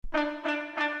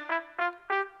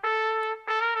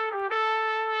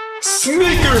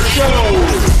Sneaker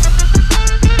Show!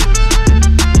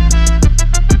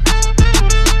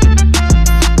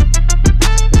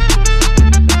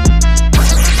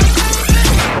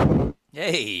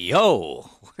 Hey, yo,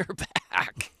 we're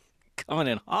back. Coming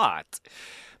in hot.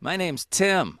 My name's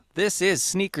Tim. This is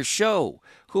Sneaker Show.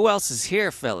 Who else is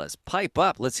here, fellas? Pipe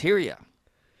up. Let's hear ya.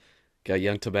 Got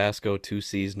Young Tabasco,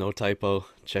 2C's, no typo.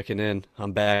 Checking in.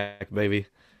 I'm back, baby.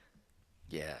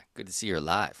 Yeah, good to see you're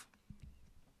alive.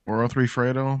 403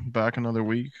 Fredo, back another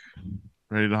week.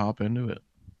 Ready to hop into it.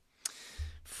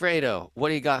 Fredo, what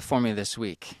do you got for me this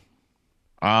week?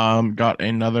 Got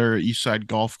another Eastside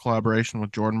Golf collaboration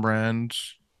with Jordan Brand.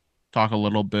 Talk a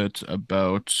little bit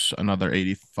about another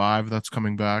 85 that's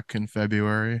coming back in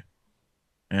February.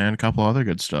 And a couple other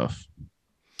good stuff.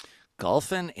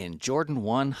 Golfing in Jordan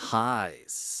 1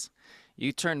 highs.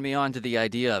 You turned me on to the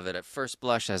idea of it. At first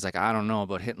blush, I was like, I don't know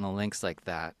about hitting the links like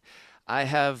that. I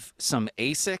have some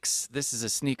Asics. This is a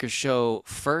Sneaker Show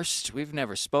first. We've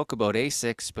never spoke about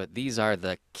Asics, but these are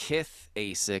the Kith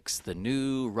Asics, the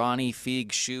new Ronnie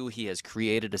Fieg shoe. He has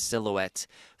created a silhouette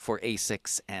for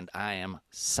Asics, and I am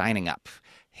signing up.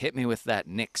 Hit me with that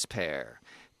Knicks pair.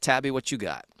 Tabby, what you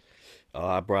got? Oh,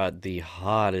 I brought the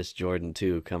hottest Jordan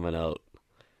 2 coming out.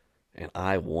 And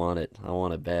I want it. I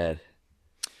want it bad.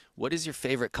 What is your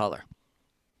favorite color?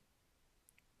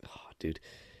 Oh, dude,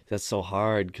 that's so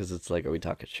hard because it's like, are we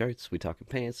talking shirts? Are we talking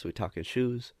pants? Are we talking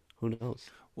shoes? Who knows?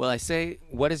 Well, I say,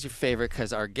 what is your favorite?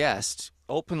 Because our guest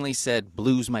openly said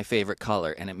blue's my favorite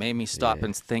color, and it made me stop Yeah.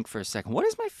 and think for a second. What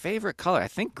is my favorite color? I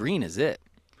think green is it.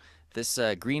 This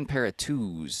green pair of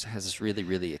twos has us really,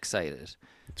 really excited.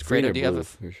 It's green Fredo, or do you have blue, a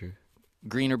for sure.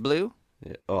 green or blue?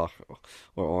 Yeah. Oh,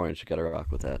 or orange. Gotta rock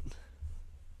with that.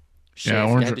 Shay, Yeah, if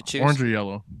you orange, had to choose. orange or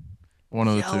yellow. One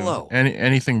of the Yellow. two.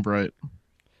 Anything bright.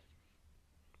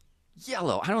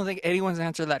 Yellow. I don't think anyone's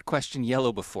answered that question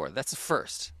yellow before. That's a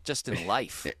first, just in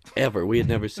life. Ever. We had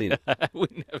never seen it.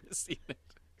 We've never seen it.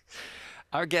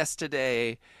 Our guest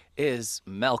today is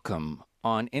Malcolm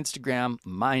on Instagram,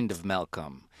 Mind of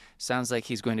Malcolm. Sounds like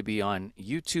he's going to be on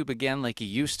YouTube again like he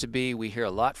used to be. We hear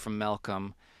a lot from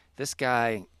Malcolm. This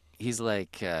guy, he's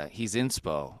like, he's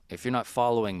inspo. If you're not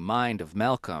following Mind of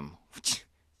Malcolm,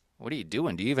 what are you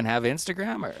doing? Do you even have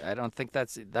Instagram? Or I don't think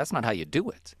that's not how you do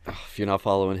it. If you're not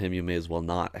following him, you may as well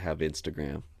not have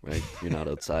Instagram, right? You're not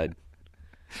outside.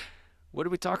 What do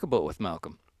we talk about with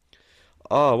Malcolm?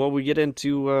 Oh, well, we get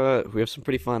into, we have some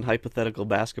pretty fun hypothetical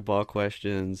basketball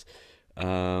questions.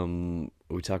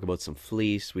 We talk about some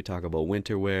fleece. We talk about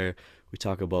winter wear. We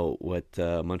talk about what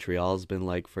Montreal's been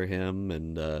like for him,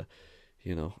 and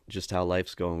you know, just how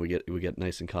life's going. We get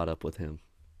nice and caught up with him.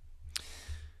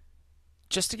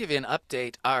 Just to give you an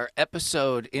update, our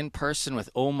episode in person with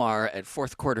Omar at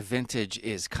Fourth Quarter Vintage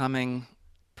is coming.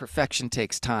 Perfection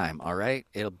takes time, all right?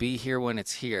 It'll be here when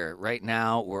it's here. Right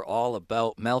now, we're all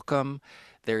about Malcolm.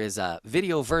 There is a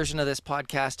video version of this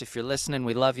podcast. If you're listening,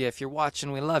 we love you. If you're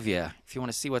watching, we love you. If you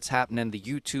want to see what's happening, the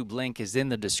YouTube link is in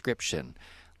the description.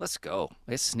 Let's go.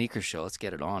 It's Sneaker Show. Let's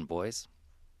get it on, boys.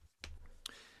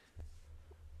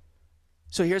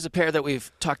 So here's a pair that we've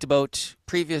talked about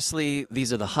previously.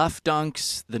 These are the Huff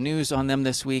Dunks. The news on them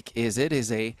this week is it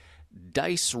is a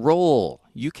dice roll.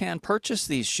 You can purchase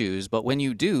these shoes, but when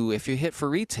you do, if you hit for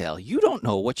retail, you don't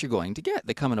know what you're going to get.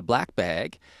 They come in a black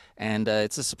bag, and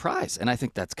it's a surprise, and I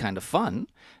think that's kind of fun.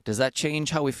 Does that change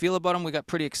how we feel about them? We got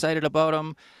pretty excited about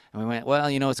them, and we went, well,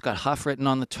 you know, it's got Huff written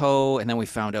on the toe, and then we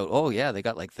found out, oh, yeah, they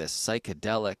got like this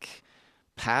psychedelic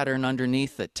pattern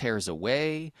underneath that tears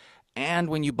away. And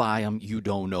when you buy them, you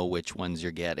don't know which ones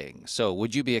you're getting. So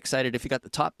would you be excited if you got the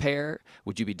top pair?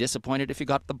 Would you be disappointed if you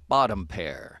got the bottom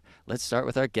pair? Let's start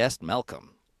with our guest,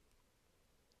 Malcolm.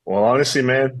 Well, honestly,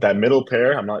 man, that middle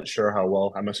pair, I'm not sure how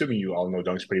well. I'm assuming you all know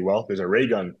Dunks pretty well. There's a Ray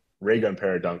Gun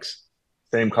pair of Dunks.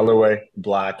 Same colorway,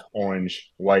 black,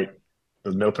 orange, white.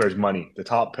 The middle pair is money. The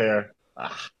top pair,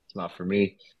 it's not for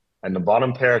me. And the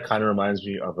bottom pair kind of reminds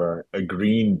me of a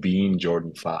green bean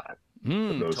Jordan 5 for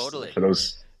those Totally. for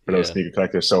those sneaker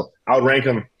collectors. So I would rank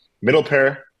them middle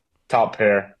pair, top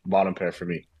pair, bottom pair for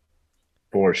me,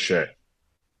 for sure.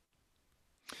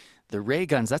 The Ray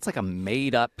Guns, that's like a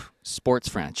made-up sports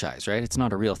franchise, right? It's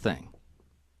not a real thing.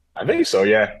 I think so.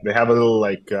 Yeah, they have a little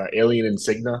like alien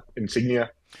insignia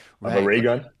of a Right. ray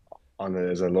gun on the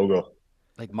as a logo.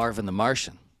 Like Marvin the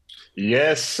Martian.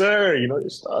 Yes, sir. You know your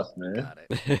stuff, man. Got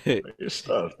it. he, You know your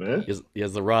stuff, man.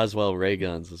 has the Roswell ray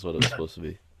guns, is what it was supposed to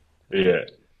be. Yeah.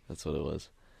 That's what it was.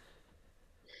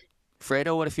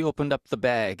 Fredo, what if you opened up the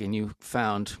bag and you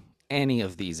found any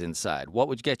of these inside? What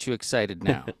would get you excited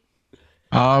now?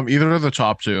 Either of the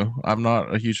top two. I'm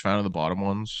not a huge fan of the bottom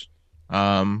ones.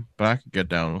 But I could get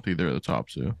down with either of the top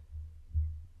two.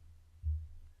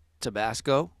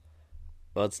 Tabasco.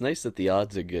 Well, it's nice that the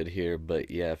odds are good here,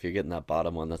 but yeah, if you're getting that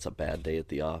bottom one, that's a bad day at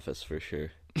the office for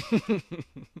sure.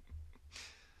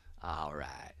 All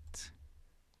right.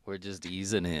 We're just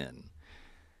easing in.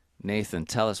 Nathan,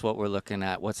 tell us what we're looking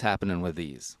at. What's happening with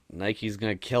these? Nike's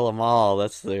gonna kill them all.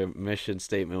 That's their mission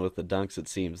statement with the Dunks. It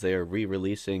seems they are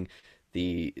re-releasing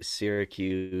the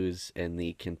Syracuse and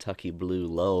the Kentucky Blue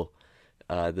Low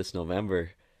this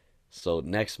November. So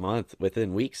next month,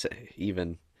 within weeks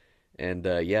even. And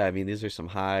yeah, I mean these are some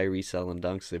high reselling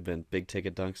dunks. They've been big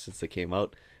ticket dunks since they came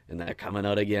out, and they're coming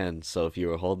out again. So if you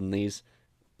were holding these,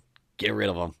 get rid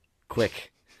of them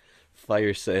quick.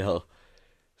 Fire sale.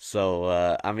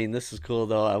 So I mean this is cool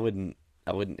though. I wouldn't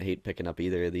hate picking up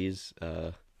either of these.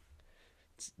 It'd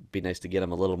be nice to get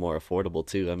them a little more affordable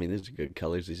too. I mean these are good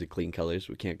colors. These are clean colors.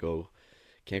 We can't go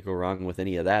wrong with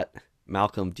any of that.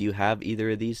 Malcolm, do you have either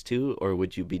of these two, or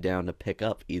would you be down to pick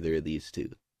up either of these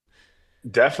two?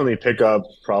 Definitely pick up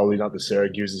probably not the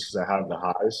Syracuse's because I have the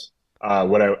highs.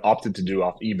 What I opted to do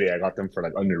off eBay, I got them for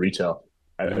like under retail,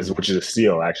 Mm. which is a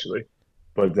steal actually.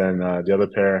 But then the other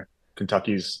pair,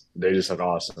 Kentucky's, they just look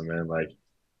awesome, man. Like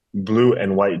blue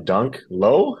and white dunk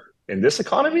low in this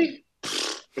economy.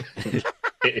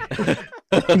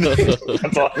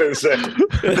 That's all I'm gonna say.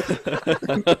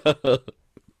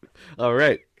 All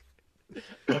right.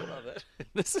 I love it.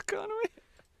 This economy.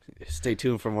 Stay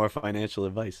tuned for more financial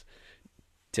advice.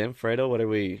 Tim, Fredo, what are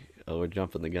we? Oh, we're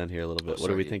jumping the gun here a little Oh, bit.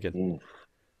 What are we sorry. thinking? Ooh.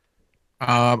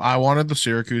 I wanted the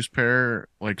Syracuse pair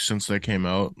like since they came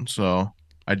out, so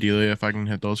ideally if I can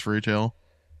hit those for retail.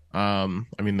 I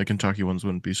mean the Kentucky ones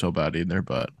wouldn't be so bad either,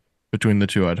 but between the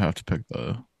two I'd have to pick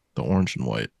the orange and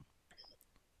white.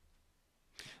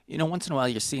 You know, once in a while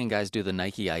you're seeing guys do the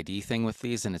Nike ID thing with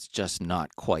these, and it's just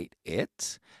not quite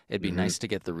it. It'd be Mhm. nice to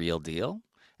get the real deal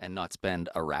and not spend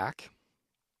a rack.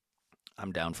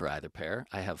 I'm down for either pair.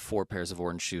 I have 4 pairs of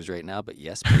orange shoes right now, but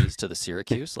yes, please to the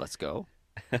Syracuse. Let's go.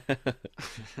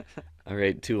 All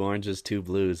right, two oranges, two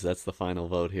blues. That's the final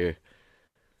vote here.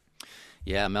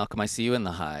 Yeah, Malcolm, I see you in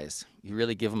the highs. You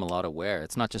really give them a lot of wear.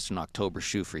 It's not just an October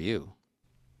shoe for you.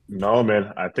 No,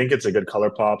 man, I think it's a good color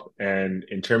pop. And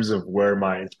in terms of where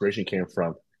my inspiration came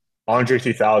from, Andre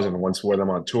 3000 once wore them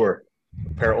on tour.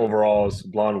 A pair of overalls,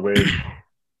 blonde wig,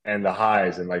 and the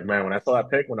highs. And like, man, when I saw that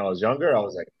pic when I was younger, I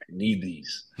was like, I need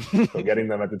these. So getting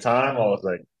them at the time, I was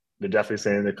like, they're definitely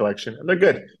staying in the collection. And they're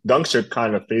good. Dunks are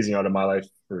kind of phasing out of my life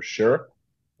for sure,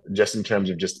 just in terms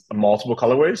of just multiple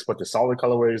colorways, but the solid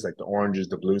colorways, like the oranges,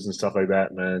 the blues, and stuff like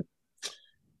that, man,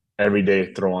 every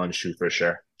day throw on shoe for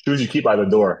sure. Shoes you keep by the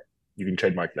door, you can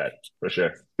trademark that for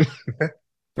sure.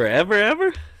 Forever,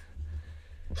 ever?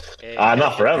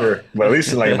 Not forever, but at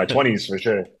least in like in my 20s for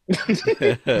sure.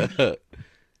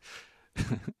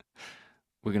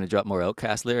 We're gonna drop more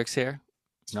Outcast lyrics here.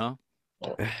 No,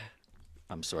 Oh,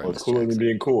 I'm sorry, well, it's Miss cooler than Jackson.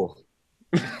 being cool.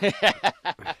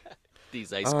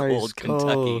 These ice Ice cold cold.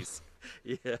 Kentuckies.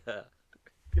 Yeah.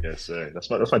 Yes, sir. That's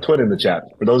my twin in the chat.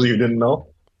 For those of you who didn't know,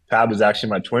 Tab is actually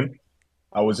my twin.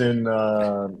 I was in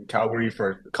Calgary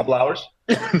for a couple hours.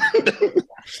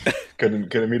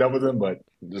 Couldn't meet up with him, but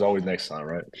there's always next time,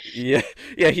 right? Yeah,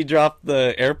 yeah. He dropped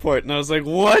the airport, and I was like,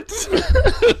 "What?"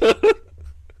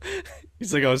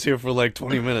 He's like, "I was here for like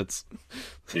 20 minutes."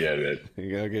 Yeah, dude.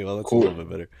 Yeah, okay, well, that's a little Cool. bit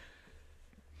better.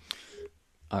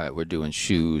 All right, we're doing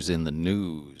shoes in the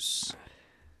news.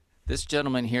 This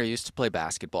gentleman here used to play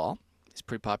basketball. He's a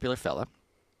pretty popular fella.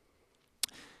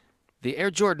 The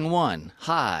Air Jordan 1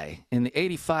 high in the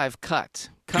 85 cut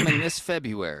coming this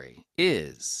February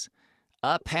is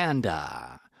a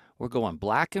panda. We're going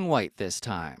black and white this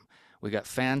time. We got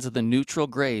fans of the neutral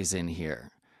grays in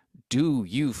here. Do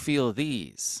you feel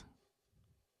these?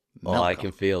 Oh, I can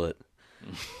Malcolm. feel it.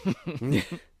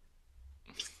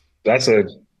 That's a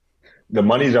the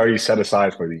money's already set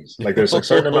aside for these. Like there's a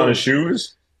certain amount of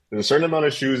shoes. There's a certain amount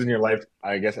of shoes in your life.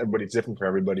 I guess everybody's different for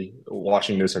everybody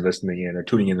watching this or listening in or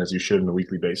tuning in as you should on a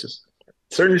weekly basis.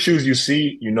 Certain shoes you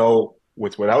see, you know,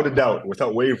 without a doubt,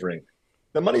 without wavering,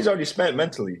 the money's already spent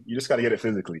mentally. You just got to get it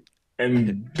physically.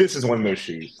 And this is one of those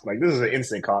shoes. Like this is an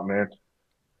instant cop, man.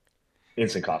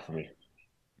 Instant cop for me.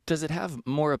 Does it have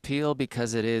more appeal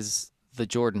because it is the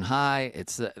Jordan High?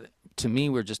 To me,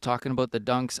 we're just talking about the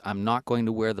dunks. I'm not going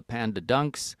to wear the Panda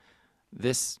dunks.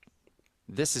 This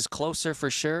this is closer for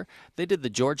sure. They did the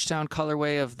Georgetown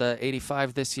colorway of the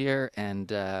 85 this year, and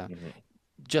Mhm.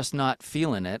 just not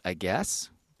feeling it, I guess.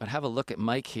 But have a look at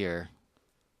Mike here.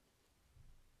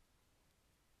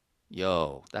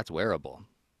 Yo, that's wearable.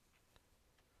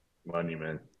 Money,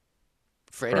 man.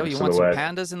 Fredo, Perfect you want some silhouette.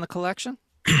 pandas in the collection?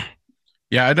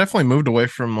 Yeah, I definitely moved away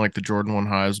from like the Jordan 1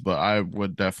 highs, but I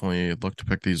would definitely look to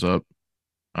pick these up.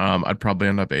 I'd probably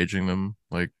end up aging them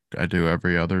like I do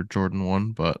every other Jordan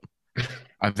 1, but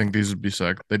I think these would be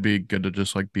sick. They'd be good to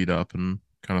just like beat up and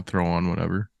kind of throw on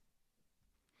whenever.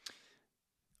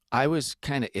 I was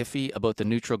kind of iffy about the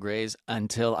neutral grays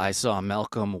until I saw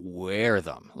Malcolm wear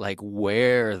them, like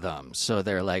wear them. So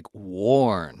they're like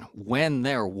worn. When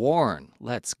they're worn,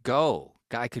 let's go.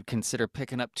 Guy could consider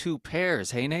picking up 2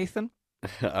 pairs. Hey, Nathan?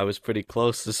 I was pretty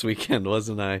close this weekend,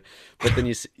 wasn't I? But then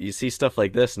you see stuff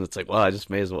like this, and it's like, wow, I just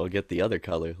may as well get the other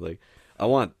color. Like, I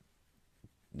want,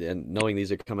 and knowing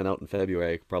these are coming out in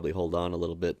February, I could probably hold on a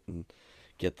little bit and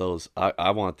get those.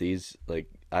 I want these. Like,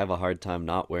 I have a hard time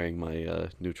not wearing my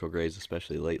neutral grays,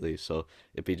 especially lately. So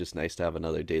it'd be just nice to have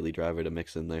another daily driver to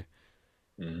mix in there.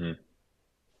 Hmm.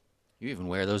 You even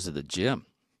wear those at the gym.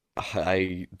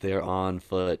 They're on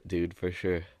foot, dude, for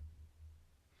sure.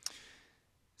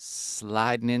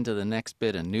 Sliding into the next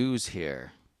bit of news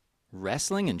here.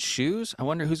 Wrestling and shoes? I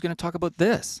wonder who's going to talk about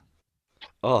this.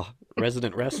 Oh,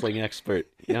 resident wrestling expert,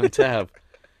 Young Tab.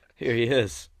 Here he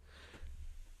is.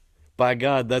 By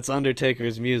God, that's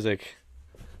Undertaker's music.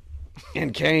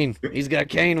 And Kane. He's got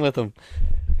Kane with him.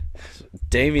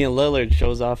 Damian Lillard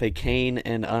shows off a Kane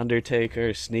and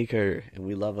Undertaker sneaker, and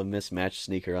we love a mismatched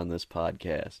sneaker on this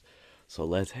podcast. So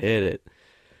let's hit it.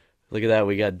 Look at that.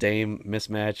 We got Dame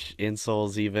mismatch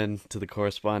insoles even to the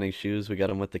corresponding shoes. We got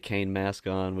him with the Kane mask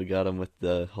on. We got him with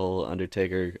the whole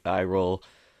Undertaker eye roll,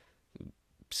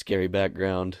 scary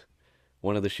background.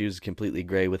 One of the shoes is completely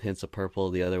gray with hints of purple.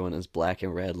 The other one is black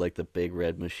and red like the big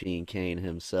red machine Kane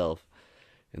himself.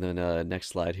 And then next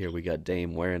slide here, we got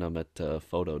Dame wearing them at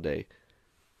photo day.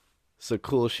 It's a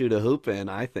cool shoe to hoop in,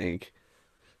 I think.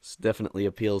 This definitely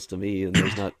appeals to me, and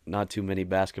there's not too many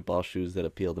basketball shoes that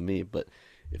appeal to me. But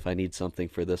if I need something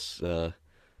for this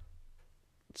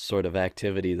sort of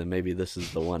activity, then maybe this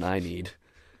is the one I need.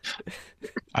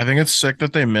 I think it's sick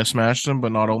that they mismatched them,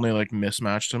 but not only like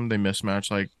mismatched them, they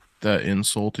mismatched like the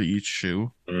insole to each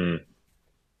shoe. Mm.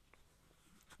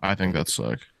 I think that's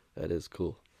sick. That is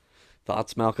cool.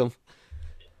 Thoughts, Malcolm?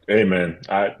 Hey man,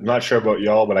 I'm not sure about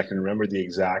y'all, but I can remember the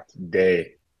exact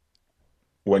day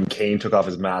when Kane took off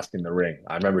his mask in the ring.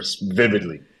 I remember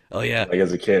vividly, Oh yeah. like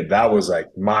as a kid. That was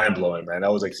like mind blowing, man.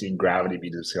 That was like seeing gravity be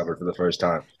discovered for the first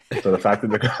time. So the fact that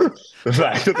they're the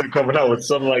fact that they're coming out with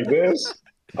something like this,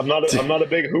 I'm not a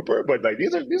big hooper, but like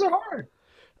these are hard.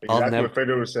 I'll Exactly never. what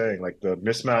Fedor was saying, like the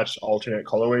mismatched alternate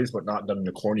colorways, but not done in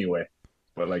a corny way,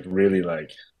 but like really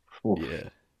like, oof. Yeah.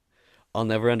 I'll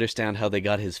never understand how they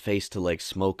got his face to like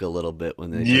smoke a little bit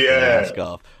when they took the Yeah, mask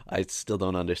off. I still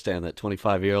don't understand that.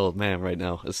 25-year-old man right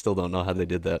now. I still don't know how they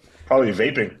did that. probably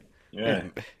vaping. Yeah.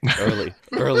 Early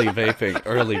vaping,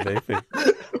 early vaping.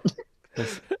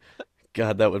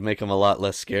 God, that would make him a lot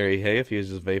less scary. Hey, if he was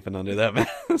just vaping under that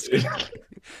mask.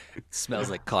 Smells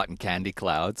like cotton candy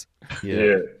clouds.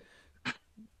 Yeah.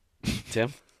 Yeah.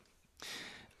 Tim?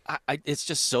 It's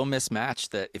just so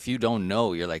mismatched that if you don't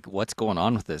know, you're like, what's going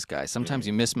on with this guy? Sometimes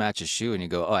you mismatch a shoe and you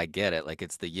go, oh, I get it. Like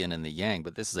it's the yin and the yang.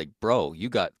 But this is like, bro, you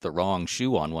got the wrong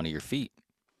shoe on one of your feet.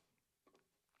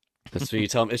 That's what you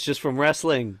tell him. It's just from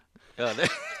wrestling. Oh,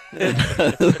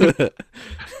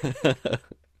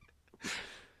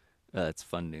 that's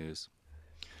fun news.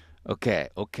 Okay,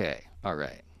 okay. All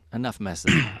right. Enough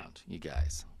messing around, you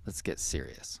guys. Let's get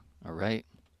serious. All right.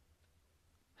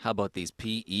 How about these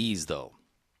PEs, though?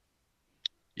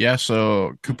 Yeah,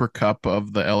 so Cooper Cup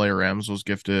of the LA Rams was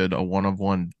gifted a one of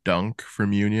one dunk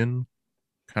from Union,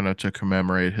 kind of to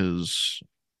commemorate his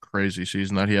crazy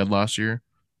season that he had last year.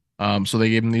 So they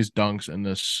gave him these dunks and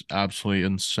this absolutely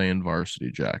insane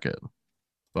varsity jacket.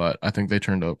 But I think they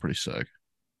turned out pretty sick.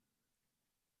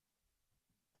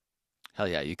 Hell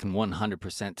yeah, you can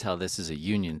 100% tell this is a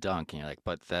Union dunk. And you're like,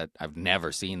 but that I've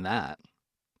never seen that.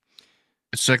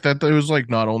 It's sick that there was like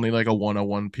not only like a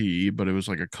 101 PE, but it was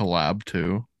like a collab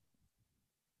too,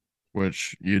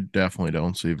 which you definitely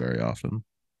don't see very often.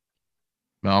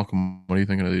 Malcolm, what are you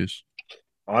thinking of these?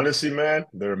 Honestly, man,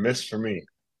 they're a miss for me.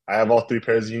 I have all three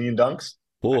pairs of Union Dunks.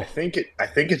 Oh, I think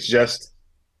it's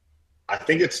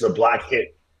the black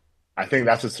hit. I think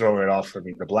that's what's throwing it off for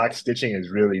me. The black stitching is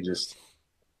really just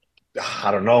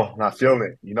I don't know, not feeling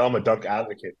it. You know, I'm a dunk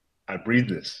advocate. I breathe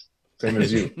this, same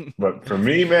as you. But for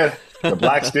me, man, the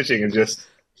black stitching is just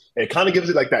it kind of gives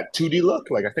it like that 2D look.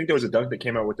 Like I think there was a dunk that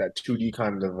came out with that 2D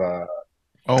kind of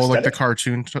Oh, like the aesthetic.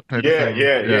 cartoon type of Yeah, thing.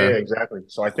 yeah, yeah, Yeah. yeah, exactly.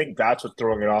 So I think that's what's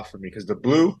throwing it off for me because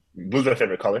blue's my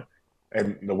favorite color,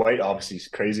 and the white obviously is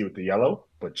crazy with the yellow,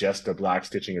 but just the black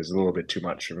stitching is a little bit too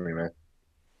much for me, man.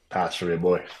 Pass for me,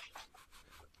 boy.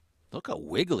 Look how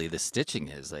wiggly the stitching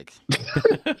is. Like,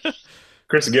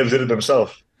 Chris Gibbs did it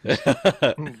himself.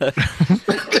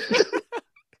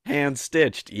 Hand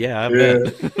stitched. Yeah, I Yeah.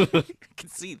 bet. I can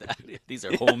see that. These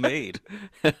are homemade.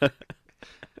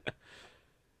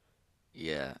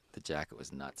 Yeah, the jacket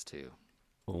was nuts too.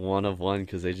 One of one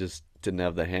because they just didn't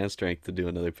have the hand strength to do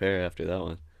another pair after that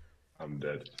one. I'm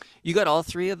dead. You got all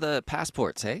three of the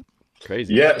passports, hey?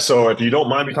 Crazy. Yeah, so if you don't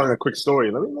mind me telling a quick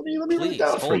story, let me run it Please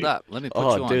down for hold you. up. Let me put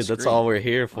Oh, you on dude, that's all screen. we're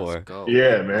here Let's for. go.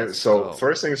 Yeah, man. Let's So go.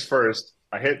 first things first,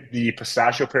 I hit the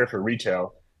pistachio pair for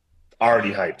retail,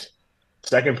 already hyped.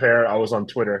 Second pair, I was on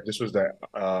Twitter. This was the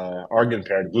Argan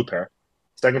pair, the blue pair.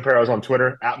 Second pair, I was on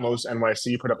Twitter. Atmos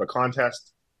NYC put up a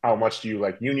contest. How much do you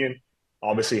like Union?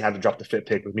 Obviously, had to drop the fit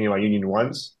pick with me and my Union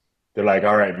ones. They're like,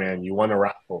 all right, man, you won a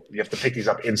raffle. You have to pick these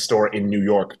up in store in New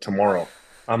York tomorrow.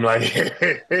 I'm like,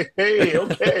 hey,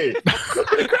 okay. Let's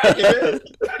get it cracking, man.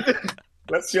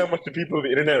 Let's see how much the people of the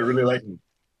internet really like me.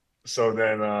 So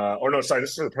then, or no, sorry,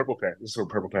 this is for the purple pair. This is for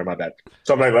purple pair, my bad.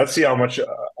 So I'm like, let's see how much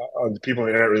the people on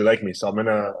the internet really like me. So I'm in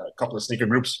a couple of sneaker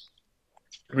groups,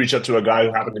 reach out to a guy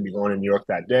who happened to be going in New York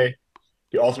that day.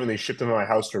 He ultimately shipped them to my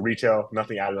house for retail,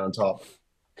 nothing added on top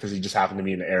because he just happened to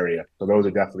be in the area. So those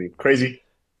are definitely crazy.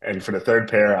 And for the third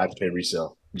pair, I had to pay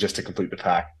resale just to complete the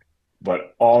pack.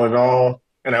 But all in all,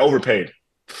 and I overpaid.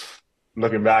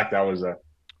 Looking back, that was a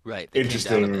Right, they came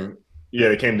down a bit. interesting. Yeah,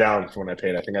 it came down from when I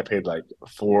paid. I think I paid like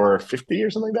 450 or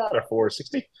something like that, or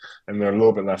 460, and they're a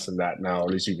little bit less than that now. At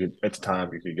least you could at the time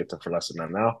you could get them for less than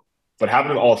that now. But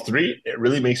having all three, it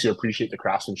really makes you appreciate the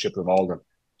craftsmanship of all of them.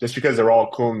 Just because they're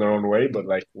all cool in their own way, but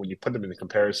like when you put them in the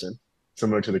comparison,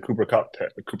 similar to the Cooper Cup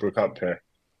pair,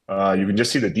 you can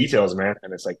just see the details, man,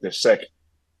 and it's like they're sick.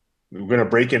 We're gonna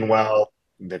break in well.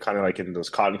 They're kind of like in those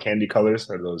cotton candy colors,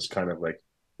 or those kind of like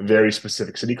very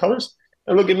specific city colors.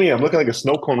 And look at me, I'm looking like a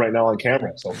snow cone right now on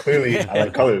camera. So clearly, I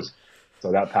like colors.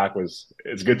 So that pack was.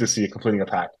 It's good to see completing a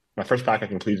pack. My first pack I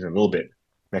completed in a little bit,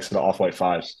 next to the off white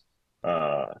fives,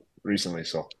 uh, recently.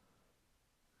 So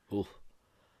Ooh.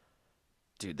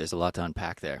 Dude, there's a lot to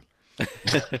unpack there.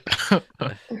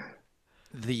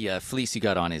 The fleece you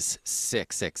got on is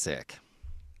sick, sick, sick.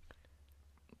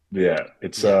 yeah,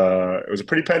 Yeah. it was a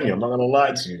pretty penny. I'm not gonna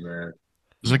lie to you, man.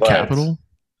 Is it But Capital?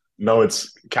 no,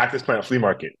 it's Cactus Plant Flea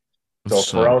Market. So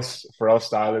Sick. Pharrell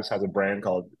Stylist has a brand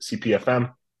called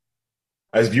CPFM.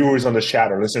 As viewers on the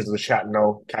chat or listeners to the chat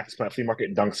know, Cactus Plant Flea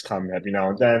Market dunks come every now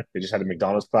and then. They just had a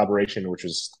McDonald's collaboration, which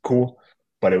was cool,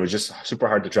 but it was just super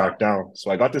hard to track down. So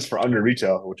I got this for under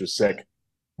retail, which was sick,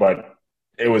 but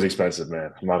it was expensive, man.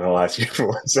 I'm not gonna lie to you for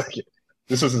 1 second.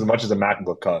 This was as much as a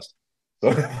MacBook cost.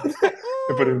 So to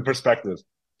put it in perspective,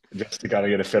 just to kind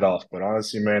of get a fit off. But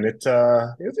honestly, man,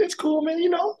 it's cool, man. You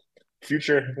know,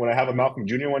 future when I have a Malcolm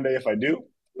Jr. one day, if I do,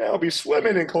 man, I'll be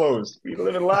swimming in clothes, be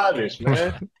living lavish,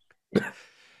 man.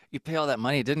 You pay all that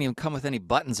money, it didn't even come with any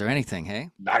buttons or anything, hey?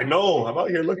 I know. I'm out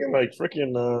here looking like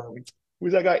freaking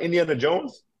who's that guy? Indiana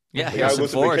Jones? Yeah, The guy who Harrison goes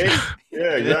to the Ford. cave?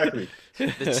 Yeah, exactly.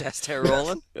 The chest hair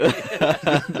rolling.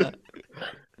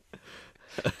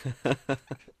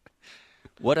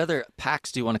 What other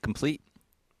packs do you want to complete?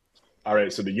 All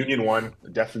right, so the Union one,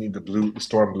 definitely the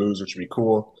Storm Blues, which would be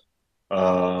cool.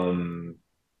 Um,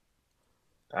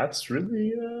 that's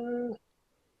really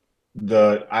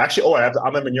the I actually I have the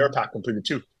I'm in Your pack completed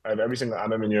too. I have every single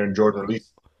I'm in Your and Jordan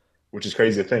release, which is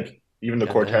crazy to think. Even the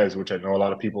God damn. Cortez, which I know a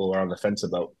lot of people are on the fence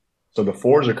about. So the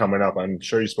fours are coming up. I'm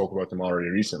sure you spoke about them already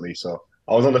recently. So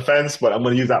I was on the fence, but I'm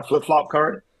going to use that flip flop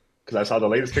card because I saw the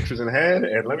latest pictures in hand,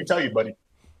 and let me tell you, buddy,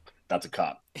 that's a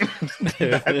cop.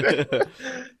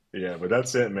 Yeah, but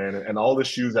that's it, man. And all the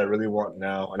shoes I really want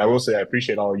now. And I will say I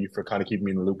appreciate all of you for kind of keeping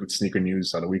me in the loop with sneaker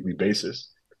news on a weekly basis.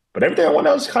 But everything I want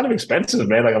now is kind of expensive,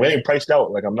 man. Like I'm getting priced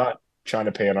out. Like I'm not trying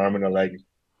to pay an arm and a leg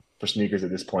for sneakers at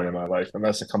this point in my life,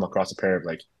 unless I come across a pair of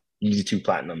like Easy Two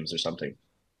Platinums or something.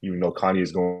 Even though Kanye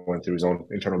is going through his own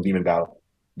internal demon battle,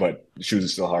 but the shoes are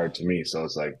still hard to me. So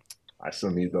it's like I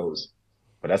still need those.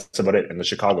 But that's about it. And the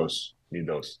Chicago's need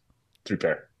those 3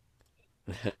 pair.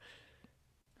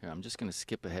 Here, I'm just going to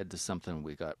skip ahead to something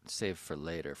we got saved for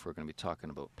later if we're going to be talking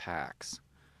about packs.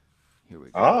 Here we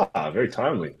go. Ah, very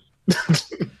timely.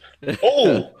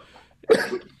 Oh,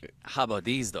 How about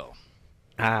these, though?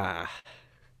 Ah,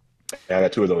 yeah, I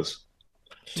got 2 of those.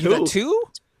 You got two?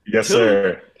 Yes, Two.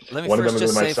 sir. Let me One of first them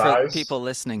is just in my say for size. people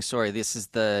listening, sorry, this is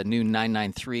the new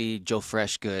 993 Joe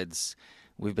Fresh goods.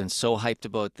 We've been so hyped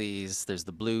about these. There's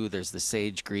the blue, there's the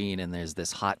sage green, and there's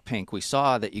this hot pink. We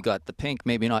saw that you got the pink,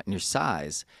 maybe not in your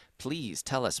size. Please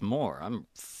tell us more. I'm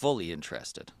fully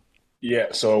interested. Yeah,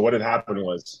 so what had happened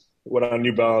was went on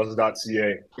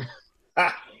newbalance.ca.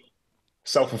 Ah,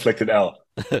 self-inflicted L.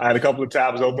 I had a couple of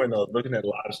tabs open. I was looking at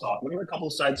live stock, looking at a couple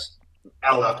of sites,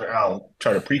 L after L,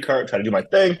 try to pre-cart, try to do my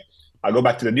thing. I go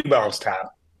back to the New Balance tab.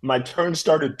 My turn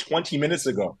started 20 minutes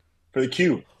ago. for the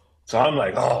queue. So I'm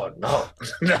like, oh no,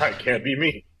 no, it can't be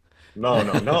me. No,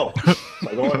 no, no. So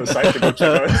I go on the site to go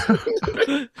check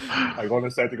out. I go on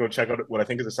the site to go check out what I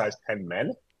think is a size 10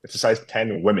 men. It's a size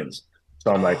 10 women's.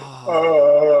 So I'm like,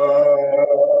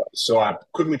 Oh, so I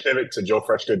quickly pivot to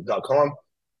joefreshgood.com,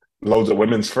 loads of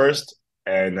women's first,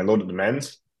 and then loaded the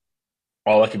men's.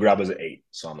 All I could grab was an 8.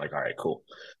 So I'm like, all right, cool.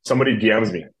 Somebody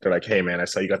DMs me. They're like, hey, man, I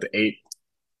saw you got the 8.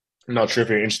 I'm not sure if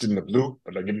you're interested in the blue,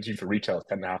 but I'll give it to you for retail. It's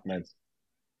 10 and a half men's.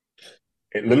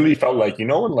 It literally felt like, when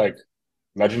like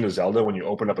Legend of Zelda, when you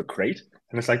open up a crate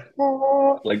and it's like,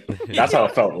 "Oh," like that's how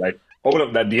it felt. Like, open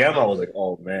up that DM, I was like,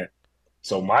 oh man.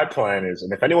 So my plan is,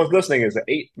 and if anyone's listening, is the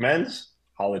 8 men's,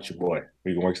 holla at your boy.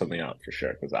 We can work something out for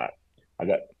sure. Because I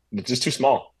got, it's just too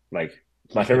small. Like,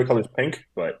 my favorite color is pink,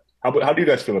 but how do you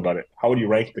guys feel about it? How would you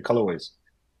rank the colorways?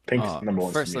 Pink's oh, number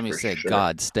one for first me let me for say, sure.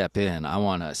 God, step in. I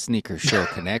want a sneaker show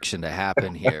connection to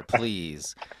happen here,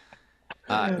 please.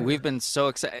 We've been so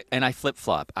excited, and I flip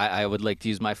flop. I would like to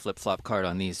use my flip flop card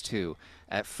on these too.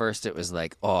 At first, it was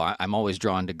like, oh, I'm always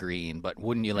drawn to green, but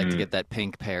wouldn't you like to Mm. get that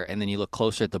pink pair? And then you look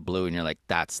closer at the blue, and you're like,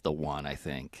 that's the one. I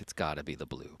think it's got to be the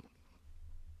blue.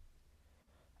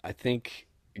 I think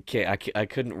okay, I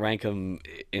couldn't rank them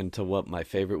into what my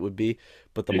favorite would be,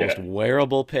 but the most Yeah.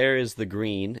 wearable pair is the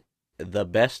green, the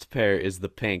best pair is the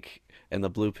pink, and the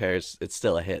blue pair is it's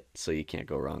still a hit, so you can't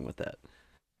go wrong with that.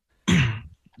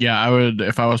 Yeah, I would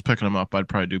if I was picking them up, I'd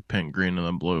probably do pink, green, and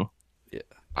then blue. Yeah.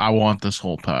 I want this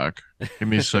whole pack. Give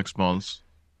me 6 months.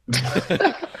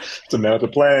 It's a man with a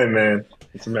plan, man.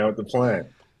 It's a man with a plan.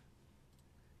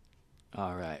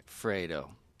 All right, Fredo,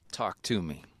 talk to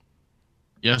me.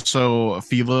 Yeah, so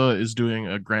Fila is doing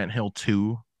a Grant Hill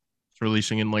 2. It's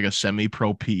releasing in like a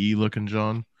semi-pro PE looking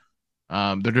John.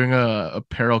 They're doing a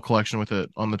apparel collection with it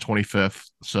on the 25th,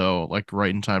 so like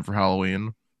right in time for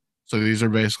Halloween. So these are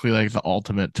basically like the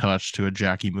ultimate touch to a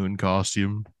Jackie Moon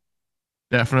costume.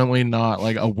 Definitely not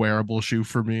like a wearable shoe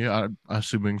for me. I'm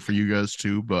assuming for you guys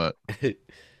too, but Look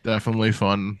definitely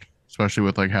fun, especially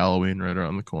with like Halloween right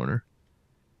around the corner.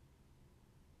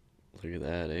 at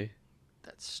that, eh?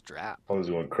 That strap. Colors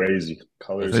going crazy. Let's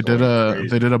Colors They did going a they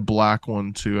crazy. did a black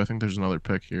one too. I think there's another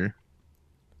pic here.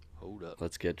 Hold up.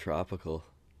 let's get tropical.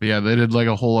 But yeah, they did like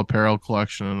a whole apparel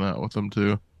collection in that with them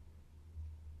too.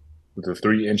 With the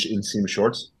 3-inch inseam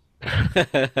shorts.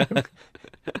 I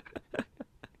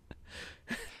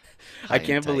High and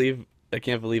can't tight. believe I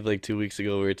can't believe like 2 weeks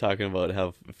ago we were talking about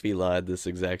how Fila had this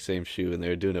exact same shoe and they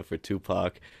were doing it for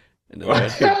Tupac, and now they're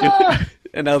out here doing,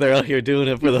 and now they're out here doing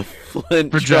it for the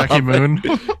Flint For Jackie Drop, Moon.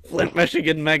 Flint,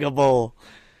 Michigan Mega Bowl.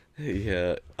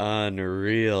 Yeah,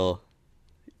 unreal.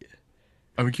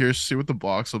 I'm curious to see what the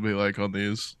box will be like on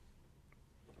these.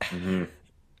 Hmm.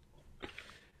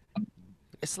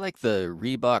 It's like the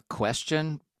Reebok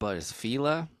question, but it's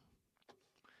Fila,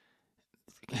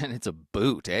 and it's a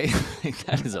boot, eh?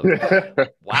 That is a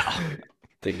wow.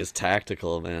 Thing is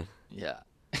tactical, man. Yeah.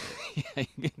 Yeah,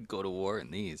 you can go to war in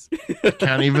these.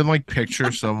 Can't even like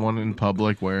picture someone in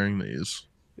public wearing these.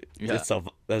 Yeah. It's a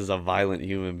that is a violent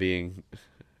human being.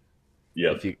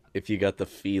 Yep. If you got the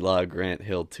Fila Grant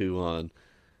Hill 2 on,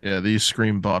 Yeah, these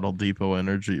scream Bottle Depot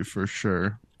energy for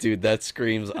sure. dude, that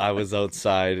screams I was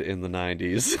outside in the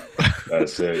 90s.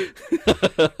 That's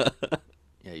it.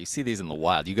 Yeah, you see these in the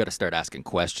wild. You got to start asking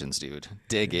questions, dude.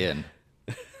 Dig in.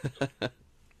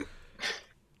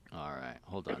 All right,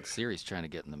 hold on. Siri's trying to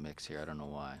get in the mix here. I don't know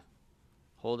why.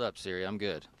 Hold up, Siri. I'm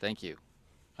good. Thank you.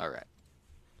 All right.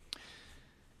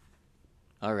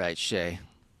 All right, Shay.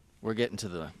 We're getting to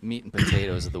the meat and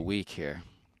potatoes of the week here.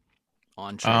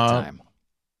 On trade Uh, time.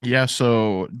 yeah,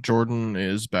 so Jordan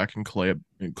is back in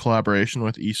collaboration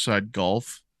with Eastside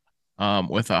Golf,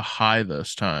 with a high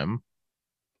this time.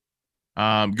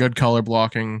 Good color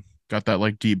blocking, got that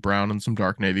like deep brown and some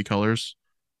dark navy colors.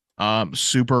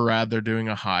 Super rad they're doing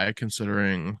a high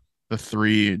considering the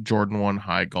 3 Jordan 1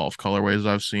 high golf colorways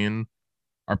I've seen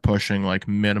are pushing like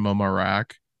minimum a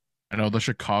rack. I know the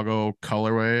Chicago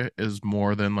colorway is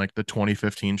more than like the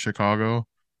 2015 Chicago.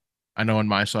 I know in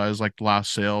my size, like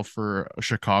last sale for a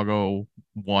Chicago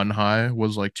 1 high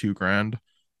was like 2 grand,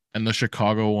 and the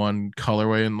Chicago 1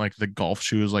 colorway and like the golf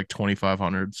shoe is like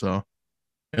 2,500. So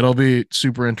it'll be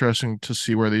super interesting to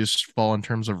see where these fall in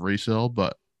terms of resale,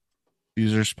 but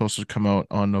these are supposed to come out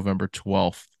on November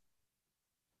 12th.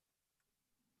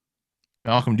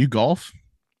 Malcolm, do you golf?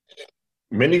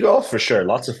 Mini golf for sure.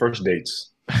 Lots of first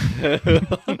dates.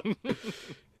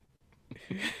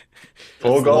 Full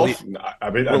We'll golf. Nah,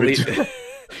 we'll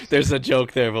There's a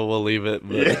joke there, but we'll leave it.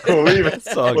 Yeah, we'll leave it.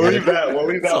 It's all We'll good. leave that. We'll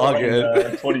leave It's that all one in good.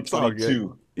 It's all good.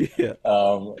 2022. Yeah.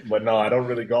 But no, I don't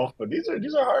really golf. But these are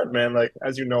hard, man. Like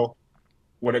as you know,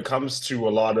 when it comes to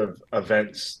a lot of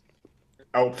events,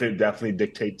 outfit definitely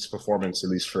dictates performance, at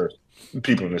least for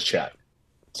people in this chat.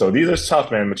 So these are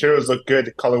tough, man. Materials look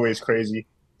good. Colorway is crazy.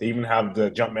 They even have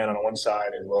the Jumpman on one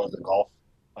side as well as the golf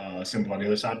symbol on the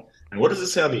other side. And what does it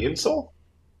say on the insole?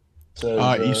 It says,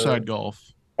 Eastside Golf.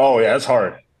 oh yeah, that's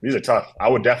hard. These are tough. I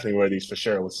would definitely wear these for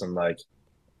sure with some like.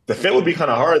 The fit would be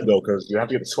kind of hard though because you have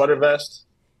to get the sweater vest.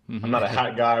 I'm not a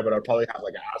hat guy, but I'd probably have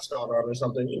like an ascot on or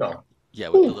something. Yeah,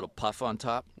 with the little puff on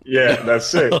top. Yeah,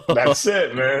 that's it. That's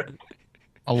it, man.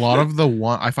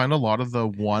 I find a lot of the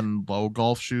one low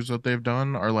golf shoes that they've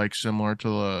done are like similar to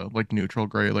the like neutral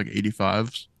gray like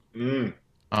 85s. Mm, okay.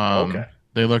 Um,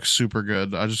 they look super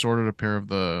good. I just ordered a pair of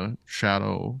the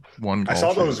Shadow one I golf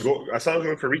saw those shoes. go. I saw them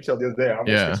going for retail the other day. I almost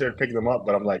Yeah. considered picking them up,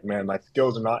 but I'm like, man, my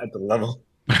skills are not at the level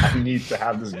I need to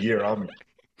have this gear on me.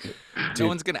 No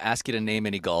one's gonna ask you to name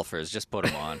any golfers. Just put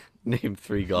them on. Name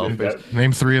 3 golfers.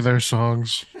 Name 3 of their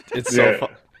songs. It's Yeah.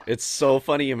 it's so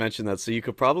funny you mentioned that. So you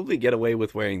could probably get away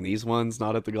with wearing these ones,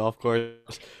 not at the golf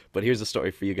course. But here's a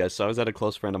story for you guys. So I was at a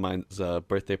close friend of mine's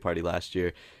birthday party last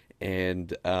year,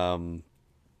 and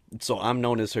so I'm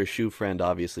known as her shoe friend.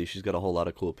 Obviously, she's got a whole lot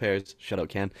of cool pairs. Shout out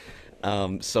Ken.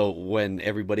 So when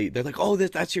everybody they're like, "Oh,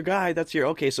 that's your guy. That's your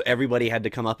okay." So everybody had to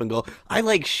come up and go, "I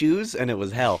like shoes," and it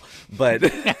was hell. But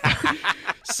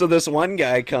so this one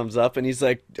guy comes up and he's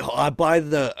like, oh, I buy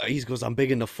the. He goes, I'm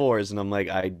big into fours, and I'm like,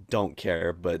 I don't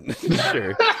care, but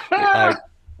sure.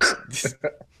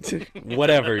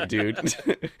 Whatever, dude.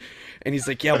 And he's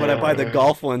like, yeah, but I buy the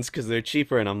golf ones because they're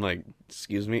cheaper. And I'm like,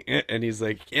 excuse me. And he's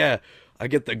like, yeah, I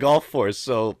get the golf fours.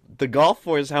 So the golf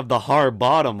fours have the hard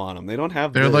bottom on them. They don't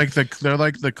have. They're like the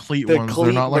cleat the ones. cleat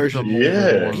They're not like the version. molded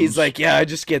Yeah. ones. He's like, yeah, I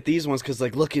just get these ones because,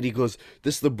 like, look at. He goes,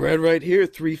 this is the bread right here,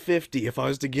 $350. If I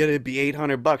was to get it, it'd be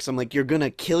 $800. I'm like, you're gonna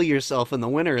kill yourself in the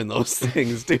winter in those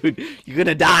things, dude. You're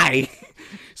gonna die.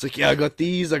 He's like, yeah, I got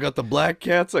these. I got the black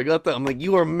cats. I got the. I'm like,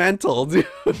 you are mental, dude.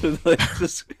 Like,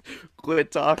 just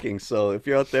quit talking. So if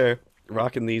you're out there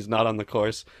rocking these, not on the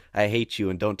course, I hate you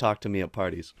and don't talk to me at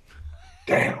parties.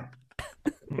 Damn.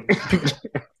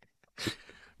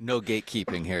 No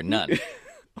gatekeeping here, none.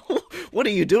 What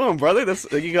are you doing, brother?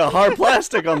 You got hard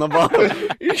plastic on the bottom.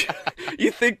 You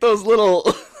think those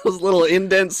little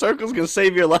indent circles gonna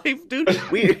save your life, dude?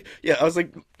 I was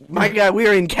like, my guy, we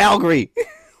are in Calgary.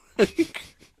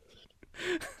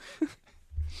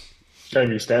 Trying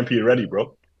to be Stampede ready,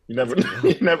 bro. You never,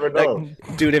 you never know.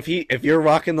 Dude, if you're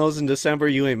rocking those in December,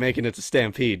 you ain't making it to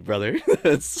Stampede, brother.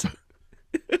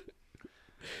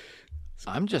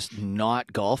 I'm just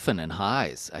not golfing in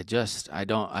highs. I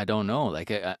don't know.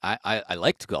 Like I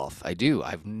like to golf. I do.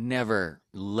 I've never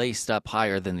laced up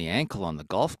higher than the ankle on the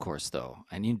golf course though.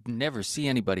 And you never see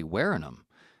anybody wearing them.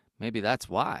 Maybe that's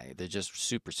why. They're just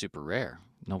super, super rare.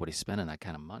 Nobody's spending that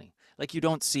kind of money. Like you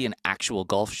don't see an actual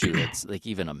golf shoe that's like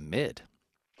even a mid.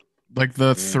 like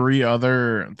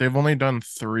they've only done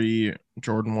 3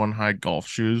 Jordan 1 high golf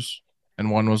shoes,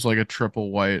 and one was like a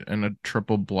triple white and a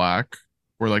triple black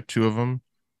were like 2 of them,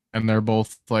 and they're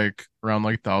both like around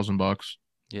like $1,000.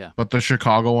 Yeah. But the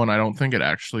Chicago one, I don't think it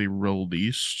actually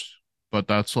released, but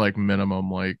that's like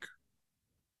minimum like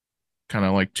kind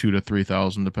of like 2 to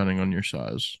 3,000 depending on your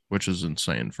size, which is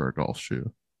insane for a golf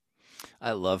shoe.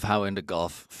 I love how into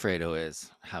golf Fredo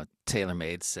is. How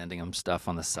TaylorMade's sending him stuff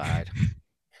on the side.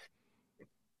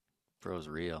 Bro's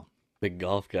real. Big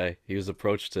golf guy. He was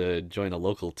approached to join a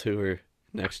local tour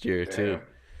next year too.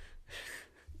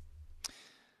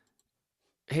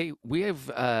 Hey, we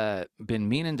have been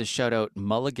meaning to shout out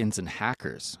Mulligans and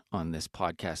Hackers on this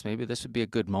podcast. Maybe this would be a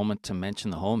good moment to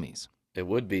mention the homies. It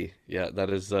would be. Yeah, that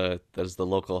is the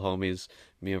local homies.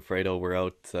 Me and Fredo were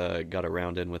out, got a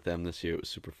round in with them this year. It was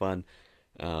super fun.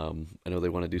 I know they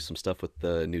want to do some stuff with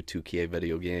the new 2K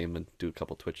video game and do a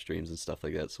couple Twitch streams and stuff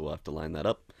like that, so we'll have to line that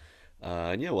up.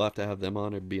 And yeah, we'll have to have them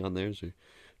on or be on theirs or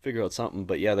figure out something.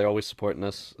 But yeah, they're always supporting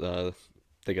us.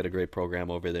 They got a great program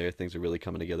over there. Things are really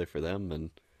coming together for them, and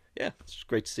yeah, it's just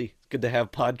great to see. It's good to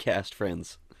have podcast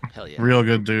friends. Hell yeah. Real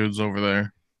good dudes over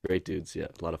there. Great dudes, yeah,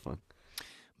 a lot of fun.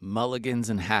 Mulligans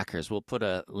and Hackers. We'll put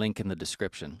a link in the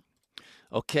description.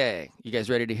 Okay, you guys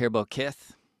ready to hear about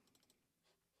Kith?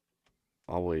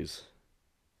 Always.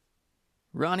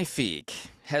 Ronnie Feig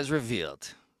has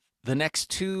revealed the next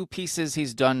 2 pieces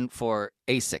he's done for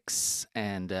ASICS,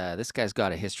 and this guy's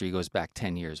got a history. He goes back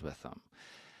 10 years with them.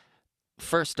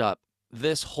 First up,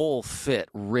 this whole fit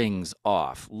rings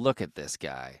off. Look at this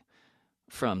guy.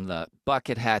 From the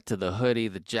bucket hat to the hoodie,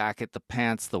 the jacket, the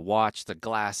pants, the watch, the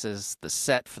glasses, the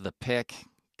set for the pick.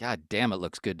 God damn, it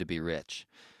looks good to be rich.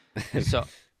 So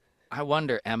I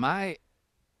wonder, am I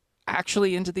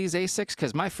actually into these Asics?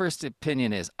 Because my first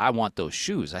opinion is I want those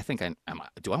shoes. I think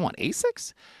do I want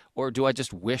Asics, or do I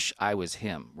just wish I was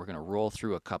him? We're gonna roll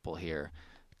through a couple here.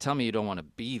 Tell me you don't want to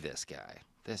be this guy.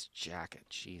 This jacket,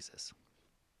 Jesus.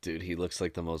 Dude, he looks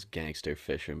like the most gangster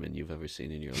fisherman you've ever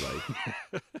seen in your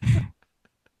life.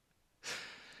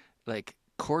 Like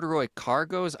corduroy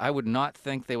cargos, I would not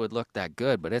think they would look that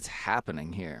good, but it's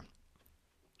happening here.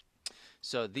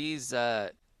 So these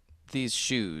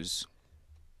shoes,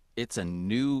 it's a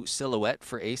new silhouette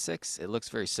for Asics. It looks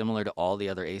very similar to all the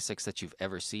other Asics that you've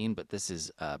ever seen, but this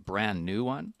is a brand new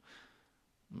one.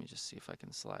 Let me just see if I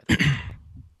can slide it.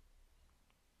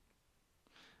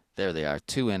 There they are,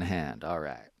 two in hand. All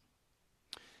right.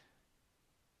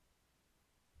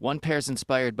 One pair's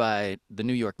inspired by the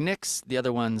New York Knicks. The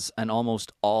other one's an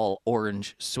almost all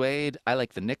orange suede. I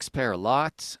like the Knicks pair a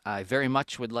lot. I very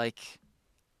much would like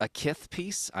a Kith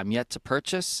piece. I'm yet to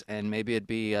purchase, and maybe it'd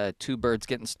be two birds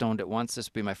getting stoned at once. This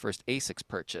would be my first Asics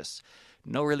purchase.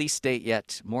 No release date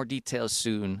yet. More details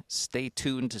soon. Stay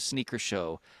tuned to Sneaker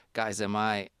Show. Guys, am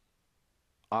I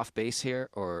off base here,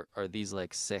 or are these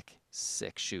like sick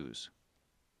shoes?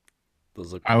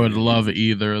 Those look I would pretty. love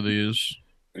either of these.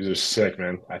 These are sick,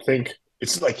 man. I think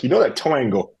it's like, that toe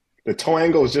angle. The toe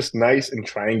angle is just nice and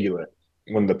triangular.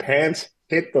 When the pants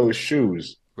hit those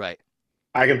shoes, Right.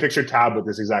 I can picture Tab with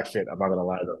this exact fit. I'm not gonna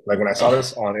lie though. Like when I saw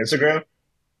this on Instagram,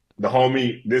 the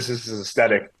homie, this is his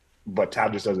aesthetic, but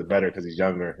Tab just does it better because he's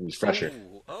younger and he's fresher.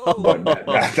 But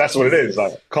that's what it is.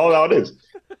 Like, call it how it is.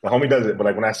 The homie does it. But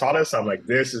like when I saw this, I'm like,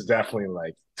 this is definitely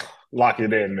like lock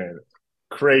it in, man.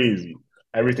 Crazy.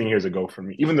 Everything here is a go for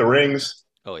me. Even the rings,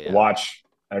 Oh the yeah. watch,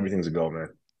 everything's a go, man.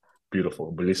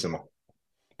 Beautiful, bellissimo.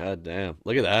 God damn.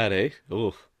 Look at that, eh?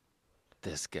 Oof.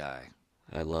 This guy.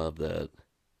 I love that.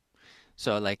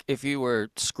 So, like, if you were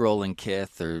scrolling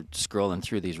Kith or scrolling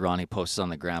through these Ronnie posts on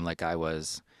the gram like I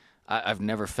was, I've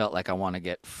never felt like I want to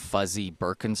get fuzzy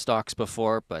Birkenstocks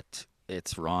before, but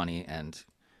it's Ronnie, and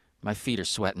my feet are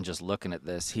sweating just looking at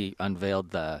this. He unveiled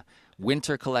the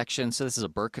winter collection. So, this is a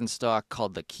Birkenstock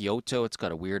called the Kyoto. It's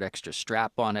got a weird extra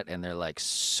strap on it, and they're like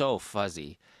so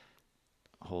fuzzy.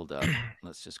 Hold up.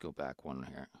 Let's just go back one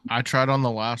here. I tried on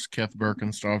the last Kith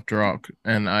Birkenstock drop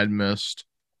and I'd missed.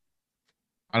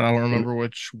 I don't remember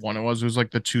which one it was. It was like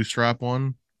the two strap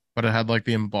one, but it had like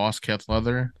the embossed Kith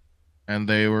leather, and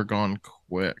they were gone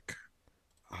quick.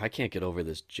 I can't get over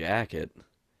this jacket.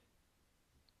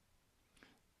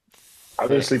 I've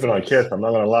been Thick. sleeping on Kith. I'm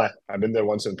not gonna lie. I've been there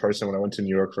once in person when I went to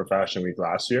New York for Fashion Week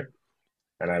last year,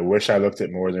 and I wish I looked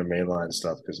at more of their mainline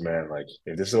stuff because man, like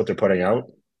if this is what they're putting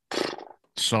out,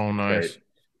 So nice. great,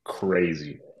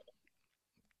 crazy.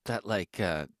 That like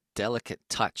delicate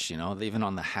touch, even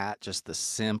on the hat, just the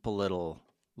simple little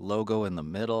logo in the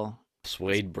middle.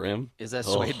 Suede brim. Is that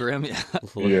Oh, suede brim? Yeah.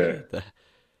 look Yeah. at that.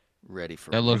 Ready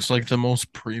for That looks winter. like the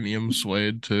most premium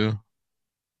suede too.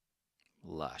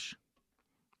 Lush.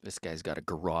 This guy's got a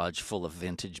garage full of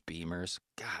vintage Beamers.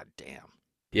 God damn.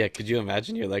 Yeah, could you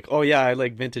imagine? You're like, oh yeah, I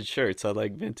like vintage shirts. I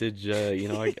like vintage, I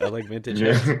like vintage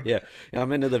hats. Yeah. Yeah,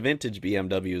 I'm into the vintage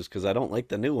BMWs because I don't like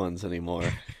the new ones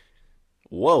anymore.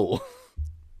 Whoa.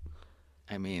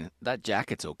 I mean, that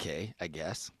jacket's okay, I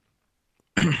guess.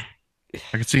 I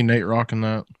could see Nate rocking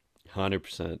that.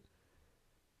 100%.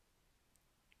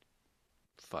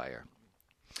 Fire.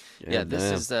 Yeah, Yeah,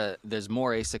 this damn. is there's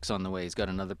more Asics on the way. He's got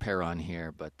another pair on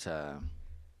here, but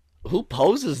Who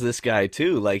poses this guy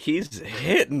too? Like he's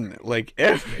hitting like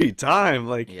every time.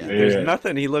 Like yeah. there's Yeah.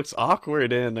 nothing he looks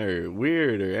awkward in or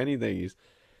weird or anything.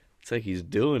 It's like he's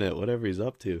doing it, whatever he's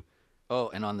up to. Oh,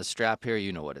 and on the strap here,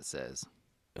 you know what it says.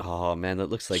 Oh man, that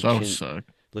looks like So sick.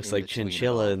 looks In like between it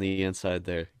chinchilla all. in the inside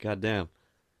there. God damn.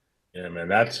 Yeah, man,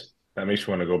 that makes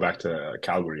me want to go back to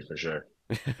Calgary for sure.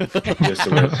 Just to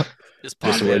wear, Just just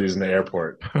pop to wear in. these in the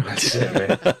airport. That's it,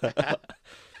 man.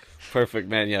 Perfect,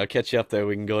 man. Yeah, I'll catch you up there.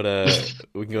 We can go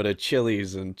to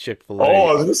Chili's and Oh, I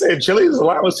Chick-fil-A. was gonna say Chili's, the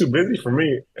line was too busy for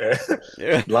me. The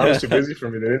Yeah. line was too busy for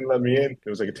me. They didn't let me in. It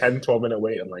was like a 10, 12 minute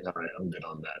wait. I'm like, all right, I'm good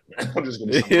on that, man. I'm just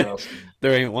gonna somewhere else.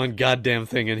 There ain't one goddamn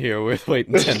thing in here worth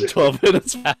waiting 10, 12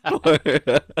 minutes for.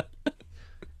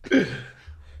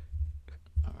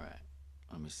 All right.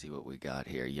 Let me see what we got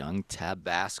here. Young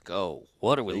Tabasco.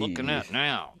 What are we looking Hey. at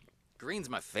now? Green's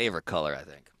my favorite color, I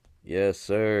think. Yes,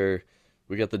 sir.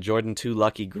 We got the Jordan 2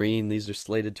 Lucky Green. These are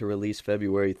slated to release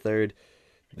February 3rd.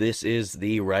 This is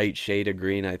the right shade of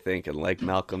green, I think. And like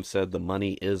Malcolm said, the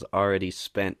money is already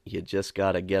spent. You just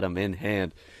got to get them in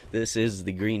hand. This is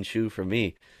the green shoe for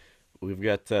me. We've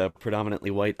got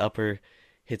predominantly white upper,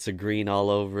 hits of green all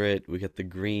over it. We got the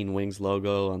green wings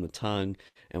logo on the tongue,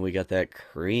 and we got that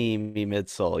creamy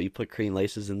midsole. You put cream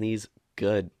laces in these,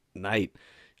 good night.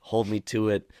 hold me to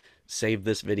it. Save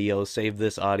this video, save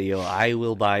this audio. I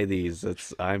will buy these.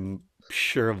 I'm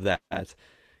sure of that.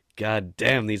 God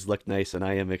damn, these look nice, and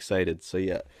I am excited. So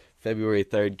yeah, February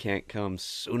 3rd can't come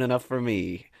soon enough for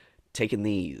me. Taking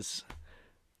these.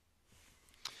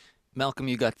 Malcolm,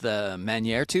 you got the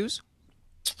Manier twos?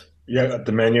 Yeah, I got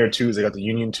the Manier twos. I got the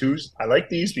Union twos. I like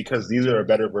these because these are a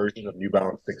better version of New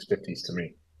Balance 650s to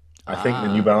me. I think the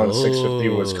New Ah, Balance 650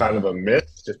 was kind Oh, of a myth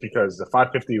just because the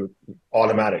 550 was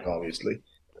automatic, obviously,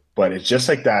 but it's just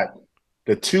like that.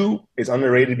 The two is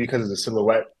underrated because of the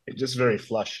silhouette. It's just very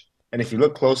flush. And if you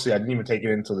look closely, I didn't even take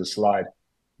it into the slide.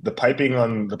 The piping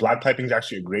on the black piping is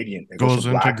actually a gradient. It goes from Goes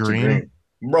into black to green. green.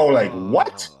 Bro, like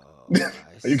what? oh,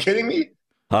 I Are you kidding see. me?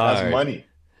 That's hard. money.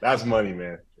 That's money,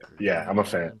 man. Yeah, I'm a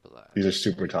fan. Green, black. These are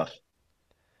super tough.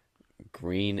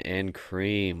 Green and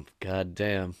cream. God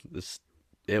damn.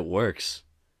 It works.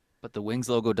 But the Wings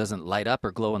logo doesn't light up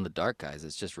or glow in the dark, guys.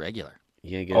 It's just regular.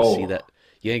 You ain't gonna see Oh, that.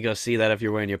 You ain't gonna see that if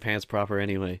you're wearing your pants proper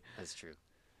anyway. That's true.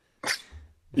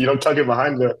 you don't tuck it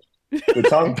behind the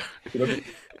tongue. You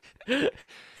know,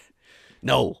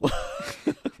 No.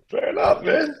 fair enough,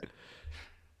 man.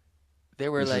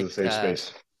 There were This is a like safe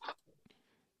space.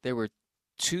 there were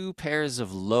two pairs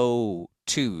of low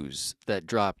twos that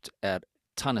dropped at a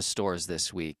ton of stores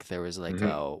this week. There was like Hmm.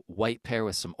 a white pair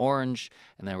with some orange,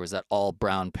 and there was that all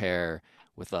brown pair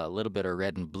with a little bit of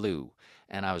red and blue.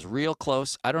 And I was real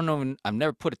close. I don't know. I've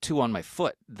never put a two on my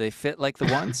foot. They fit like the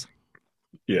ones.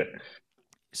 Yeah,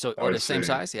 So, I or would the same say.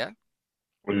 size, yeah.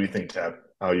 What do you think, Tab?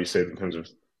 How you say it in terms of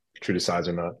true to size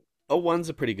or not? A one's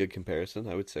a pretty good comparison,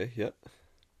 I would say. Yeah.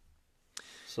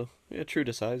 So yeah, true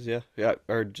to size. Yeah, yeah.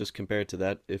 Or just compare it to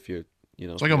that if you're,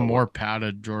 It's if like you a got one. more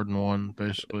padded Jordan 1,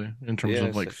 basically, in terms Yeah,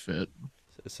 of like fit.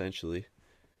 essentially.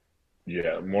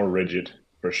 Yeah, more rigid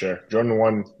for sure. Jordan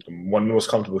 1, one of the most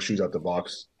comfortable shoes out the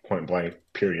box, point blank,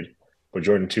 period. But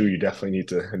Jordan 2, you definitely need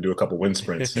to do a couple wind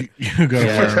sprints You gotta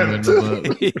for Yeah, wear them them into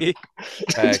to. the.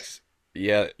 facts.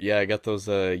 Yeah, yeah. I got those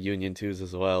Union twos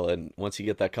as well, and once you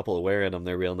get that couple of wear in them,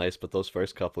 they're real nice. But those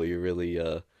first couple, you really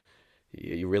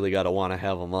gotta want to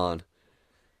have them on.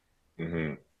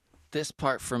 Hmm. This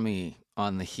part for me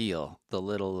on the heel, the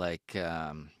little like,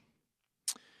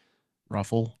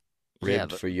 Ruffle. yeah,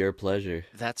 Ribbed for your pleasure.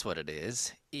 that's what it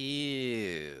is.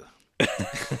 Ew.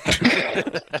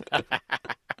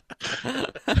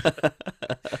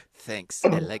 Thanks.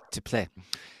 I like to play.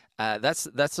 That's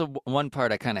the one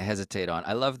part I kind of hesitate on.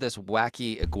 I love this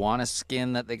wacky iguana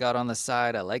skin that they got on the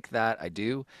side. I like that. I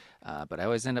do. But I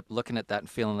always end up looking at that and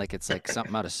feeling like it's like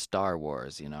something out of Star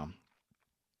Wars, you know?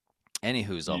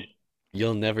 Anywhoozle.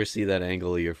 You'll never see that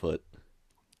angle of your foot.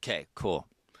 Okay, cool.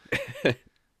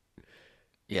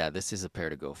 Yeah, this is a pair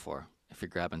to go for. If you're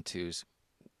grabbing twos,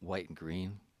 white and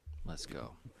green, let's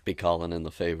go. Be calling in the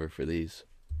favor for these.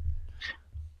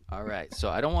 All right, so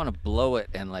I don't want to blow it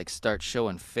and like start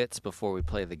showing fits before we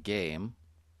play the game,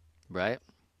 right?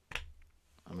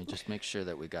 Let me just make sure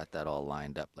that we got that all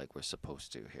lined up like we're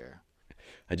supposed to here.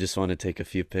 I just want to take a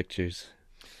few pictures.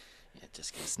 Yeah,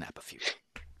 just gonna snap a few.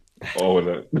 Oh,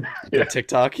 yeah. For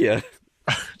TikTok, yeah.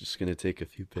 Just gonna take a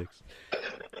few pics.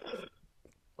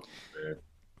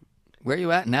 Where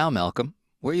you at now, Malcolm?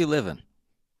 Where you living?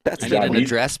 That's I need an J'habite,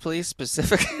 address, please,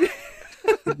 specific.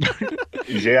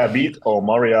 j'habite au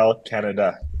Montréal,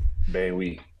 Canada. Ben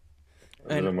oui. I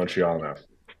live And in Montreal now.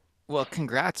 well,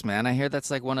 congrats, man. I hear that's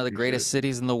like one of the Appreciate greatest it.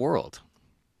 cities in the world.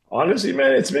 Honestly,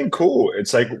 man, it's been cool.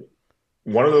 It's like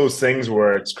one of those things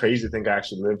where it's crazy to think I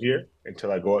actually live here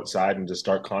until I go outside and just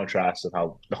start contrast of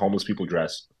how the homeless people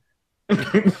dress.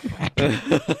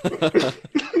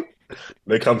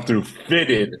 They come through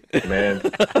fitted, man.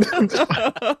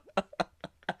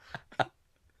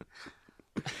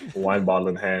 Wine bottle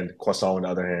in hand, croissant in the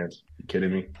other hand. You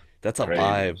kidding me? That's a Crazy.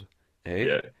 vibe. Hey,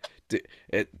 Yeah. do,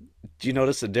 it, do you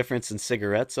notice a difference in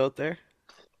cigarettes out there?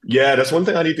 Yeah, that's one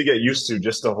thing I need to get used to.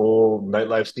 Just the whole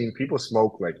nightlife scene. People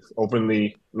smoke like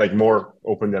openly, like more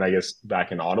open than I guess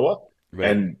back in Ottawa. Right.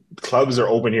 And clubs are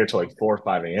open here till like 4 or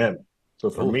 5 a.m. So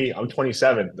for Oh, me, I'm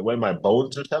 27. The way my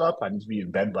bones are set up, I need to be in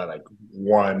bed by like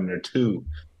 1 or 2,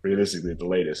 realistically at the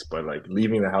latest. But like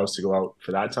leaving the house to go out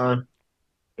for that time,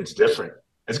 it's different.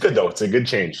 It's good though. It's a good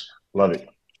change. Love it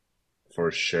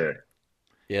for sure.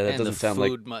 yeah, that And the doesn't sound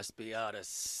like. food must be out of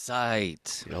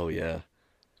sight. Oh, yeah.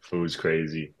 Food's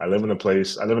crazy. I live in a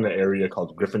place, I live in an area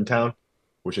called Griffintown,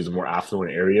 which is a more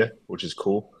affluent area, which is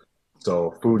cool.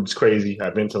 So food's crazy.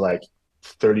 I've been to like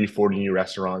 30, 40 new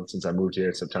restaurants since I moved here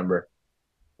in September.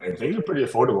 And things are pretty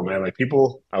affordable, man. Like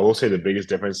people, I will say the biggest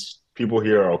difference, people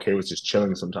here are okay with just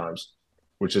chilling sometimes,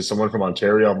 which is someone from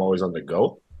Ontario, I'm always on the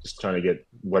go, just trying to get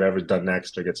whatever's done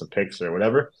next or get some pics or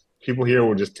whatever. people here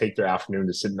will just take their afternoon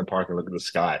to sit in the park and look at the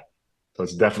sky. So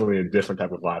it's definitely a different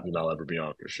type of vibe than I'll ever be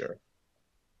on for sure.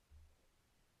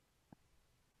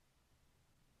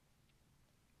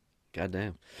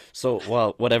 Goddamn. So,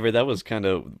 well, whatever. That was kind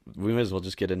of. We might as well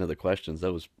just get into the questions.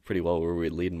 That was pretty well where we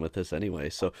were leading with this anyway.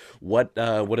 So, what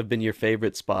would have been your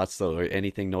favorite spots though, or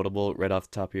anything notable right off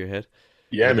the top of your head?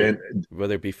 Yeah, Whether man.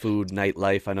 whether it be food,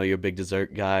 nightlife. I know you're a big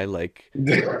dessert guy. Like,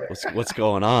 what's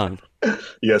going on?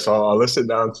 Yes, I'll listen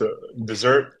down to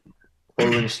dessert,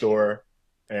 clothing store,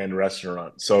 and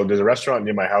restaurant. So there's a restaurant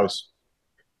near my house.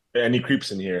 Any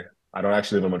creeps in here? I don't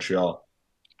actually live in Montreal,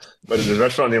 but there's a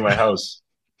restaurant near my house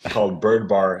called Bird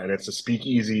Bar, and it's a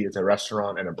speakeasy. It's a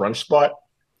restaurant and a brunch spot,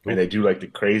 and Ooh, they do like the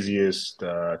craziest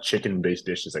chicken-based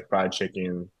dishes, like fried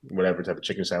chicken, whatever type of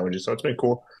chicken sandwiches. So it's been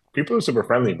cool. People are super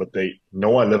friendly, but they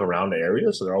know I live around the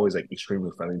area, so they're always like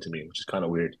extremely friendly to me, which is kind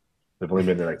of weird. I've only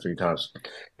been there like 3 times.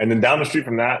 And then down the street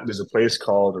from that, there's a place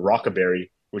called Rockaberry,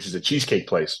 which is a cheesecake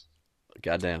place.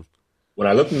 goddamn. When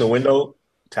I looked in the window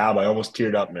tab, I almost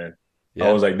teared up, man. I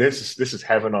Yeah. was like, this is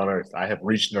heaven on earth. I have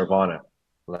reached nirvana.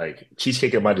 Like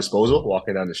cheesecake at my disposal,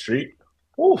 walking down the street.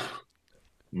 Oof,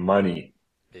 money,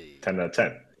 Hey. 10 out of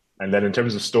 10. And then in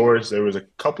terms of stores, there was a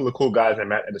couple of cool guys I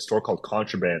met at a store called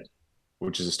Contraband,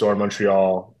 which is a store in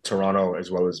Montreal, Toronto, as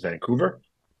well as Vancouver.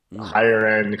 A Mm. higher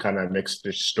end kind of mixed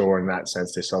store in that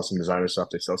sense. They sell some designer stuff,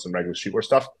 they sell some regular streetwear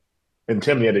stuff. And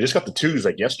Tim, yeah, they just got the twos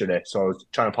like yesterday. So I was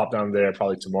trying to pop down there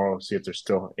probably tomorrow, see if they're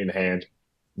still in hand.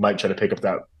 Might try to pick up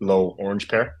that low orange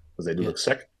pair because they do Yeah. look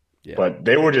sick. Yeah. But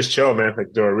they were just chill, man.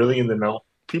 Like they were really in the know.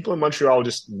 People in Montreal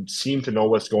just seem to know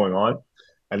what's going on,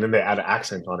 and then they add an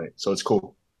accent on it, so it's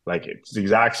cool. Like it's the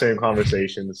exact same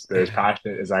conversations. They're as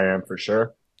passionate as I am for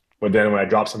sure. But then when I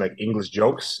drop some like English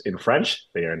jokes in French,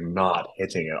 they are not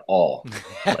hitting at all.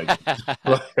 Like,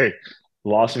 like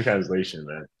lost in translation,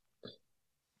 man.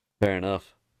 Fair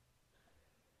enough.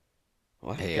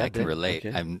 Wow. Hey, I can Goddamn. relate.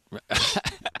 Okay. I'm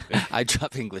I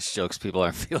drop English jokes people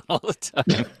aren't feeling all the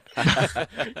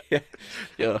time. Yeah,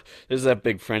 yeah. There's that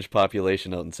big French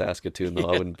population out in Saskatoon, though.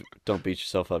 I Yeah, wouldn't. Don't beat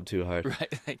yourself up too hard.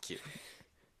 right. Thank you.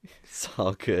 It's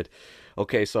all good.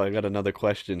 Okay, so I got another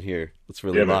question here. Let's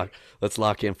really Yeah, man. let's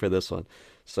lock in for this one.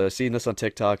 So I've seen this on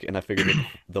TikTok, and I figured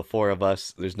the four of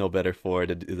us, there's no better four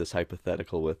to do this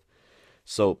hypothetical with.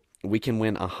 So we can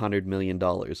win $100 million.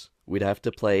 We'd have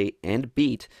to play and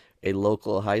beat a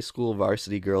local high school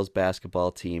varsity girls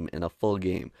basketball team in a full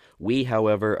game. We,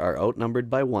 however, are outnumbered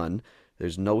by one.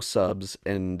 There's no subs,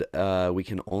 and we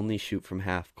can only shoot from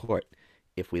half court.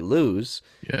 If we lose,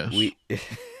 Yes. we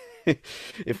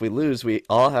if we lose, we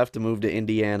all have to move to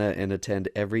Indiana and attend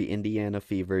every Indiana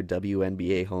Fever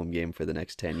WNBA home game for the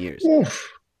next 10 years.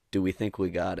 Oof. Do we think we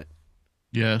got it?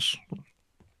 Yes.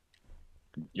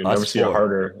 You'll never Us see a four.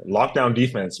 harder lockdown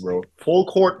defense, bro. Full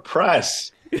court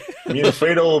press. Me and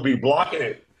Fredo will be blocking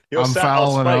it. He'll I'm set, I'll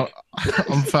fouling out. spike.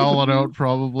 I'm fouling out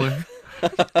probably.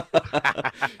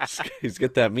 He's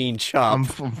got that mean chop. I'm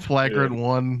flagrant Yeah.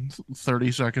 one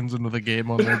 30 seconds into the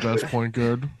game on their best point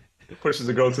guard. Pushes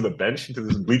the girl to the bench, into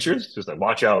the bleachers. Just like,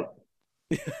 watch out.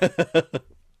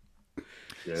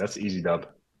 Yeah, that's easy dub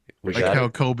We for Like got sure. how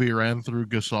it. Kobe ran through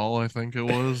Gasol, I think it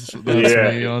was. That's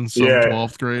Yeah, me on some yeah.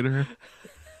 12th grader.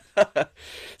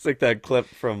 It's like that clip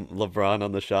from LeBron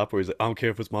on the shop where he's like, I don't care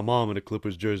if it's my mom in a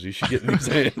Clippers jersey, she getting these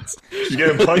hands. She's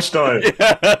getting punched on.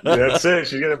 Yeah. That's it.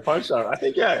 She's getting punched on. I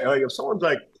think, yeah, like if someone's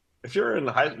like, if you're in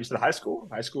you said high school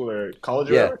or college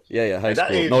or Yeah, whatever, yeah, high at that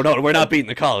school. age, No, we're not beating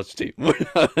the college team. We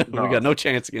no, got no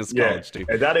chance against the yeah, college team.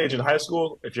 at that age in high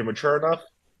school, if you're mature enough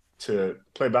to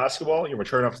play basketball, you're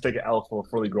mature enough to take an L for a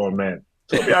fully grown man.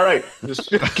 So it'll be all right. Just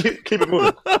keep it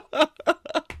moving.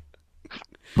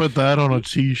 Put that on a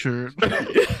t-shirt.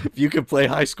 If you could play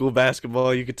high school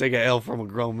basketball, you could take an L from a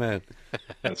grown man.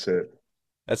 That's it.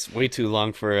 That's way too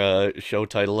long for a show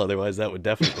title. Otherwise, that would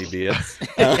definitely be it.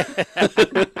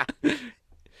 Uh,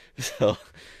 so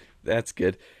that's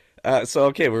good. So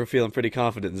okay, we're feeling pretty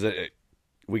confident.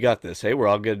 We got this. Hey, we're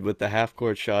all good with the half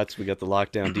court shots. We got the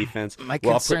lockdown defense. My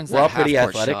We're all, concern's we're all that pretty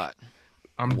half court athletic. shot.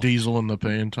 I'm diesel in the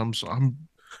paint.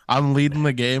 I'm leading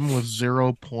the game with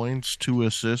 0 points, 2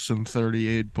 assists, and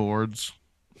 38 boards.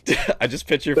 I just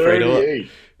picture Fredo. 38.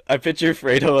 I picture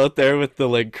Fredo out there with the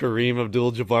like Kareem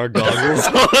Abdul-Jabbar goggles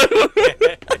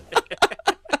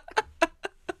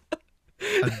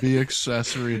I'd be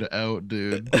accessory to out,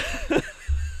 dude.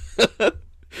 on.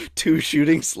 2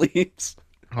 shooting sleeves.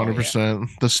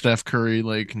 100%. The Steph Curry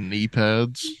like knee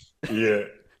pads. Yeah.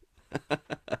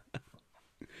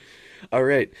 All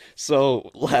right. So,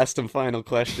 last and final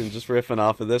question, just riffing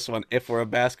off of this one. If we're a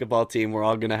basketball team, we're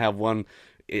all going to have one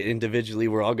individually,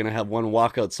 we're all going to have one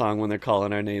walkout song when they're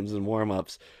calling our names in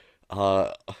warm-ups.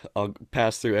 Uh, I'll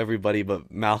pass through everybody,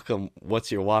 but Malcolm, what's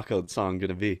your walkout song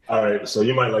gonna be? All right, so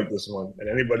you might like this one, and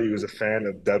anybody who's a fan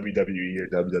of WWE or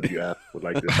WWF would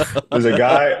like this. There's a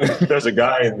guy, there's a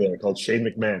guy in there called Shane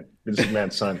McMahon, Vince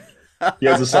McMahon's son. He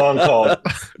has a song called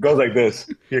it goes like this: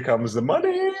 "Here comes the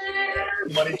money,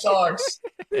 money talks."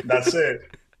 That's it.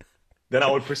 Then I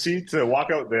would proceed to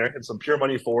walk out there in some pure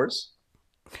money fours,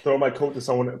 throw my coat to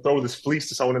someone, throw this fleece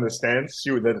to someone in the stands, see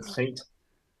who then faint,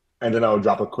 and then I would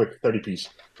drop a quick 30 piece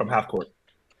from half court,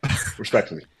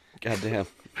 respectfully. Goddamn.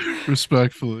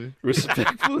 Respectfully.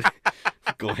 Respectfully.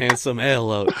 Go hand some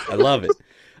ale out. I love it.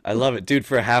 I love it. Dude,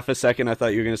 for a half a second, I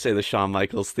thought you were going to say the Shawn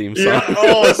Michaels theme song. Yeah.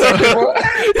 Oh,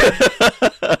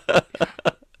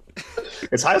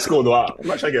 it's high school though. I'm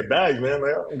not trying to get bagged, man.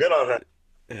 Like, I'm good on that.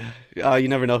 You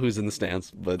never know who's in the stands.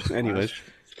 But anyways.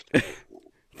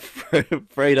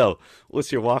 Fredo,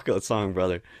 what's your walkout song,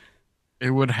 brother?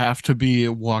 It would have to be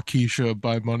Waukesha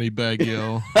by Moneybag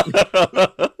Yo.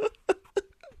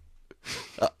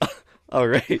 All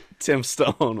right, Tim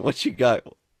Stone, what you got?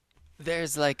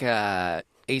 There's like a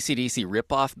AC/DC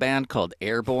ripoff band called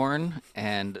Airborne,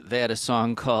 and they had a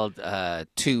song called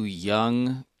 "Too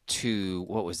Young to,"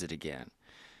 what was it again?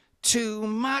 Too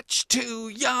much, too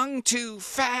young, too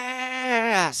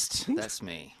fast. That's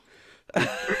me.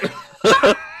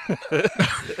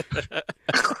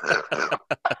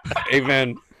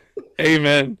 Amen.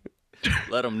 Amen.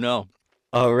 Let them know.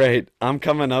 All right, I'm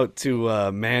coming out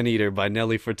to Man Eater by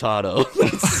Nelly Furtado.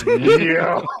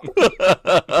 Yeah.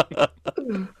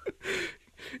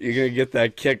 You're going to get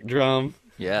that kick drum.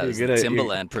 Yeah, it's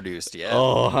Timbaland produced. Yeah.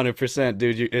 Oh, 100%,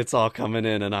 dude. It's all coming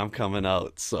in and I'm coming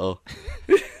out. So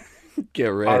get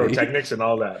ready. Pyrotechnics and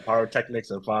all that.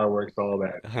 Pyrotechnics and fireworks, all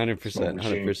that. 100%.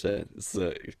 100%.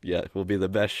 So, yeah, it will be the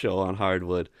best show on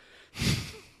hardwood.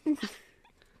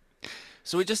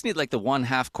 So we just need like the one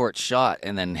half court shot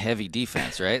and then heavy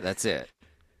defense, right? That's it.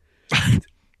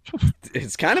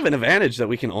 It's kind of an advantage that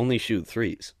we can only shoot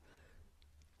threes.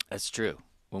 That's true.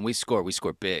 When we score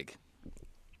big.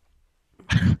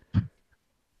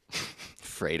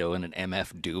 Fredo in an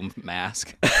MF Doom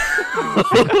mask.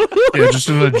 Yeah, just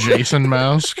in a Jason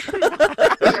mask.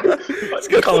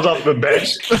 Comes off the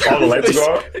bench, all the lights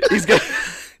go out.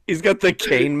 He's got the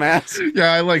cane mask.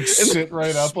 Yeah, I like sit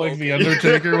right up like the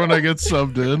Undertaker when I get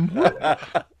subbed in.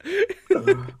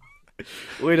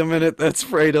 Wait a minute, that's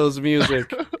Fredo's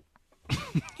music.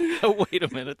 Wait a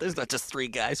minute, there's not just three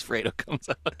guys. Fredo comes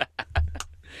out.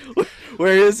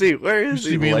 Where is he? Where is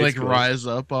he? You mean like rise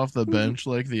up off the bench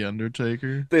like the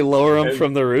Undertaker? They lower him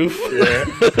from the roof. Yeah,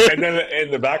 and then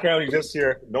in the background you just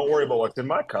hear, "Don't worry about what's in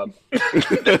my cup." He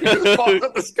just falls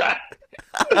up the sky.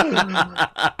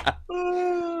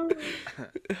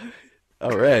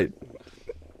 All right.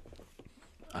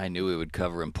 I knew we would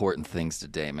cover important things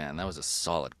today, man. That was a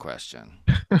solid question.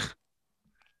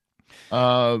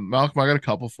 Malcolm, I got a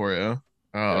couple for you.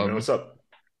 Yeah, man, what's up?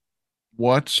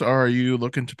 What are you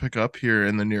looking to pick up here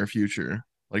in the near future,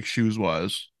 like shoes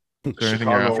wise? Is there anything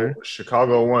you're after?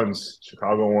 Chicago ones.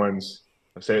 Chicago ones.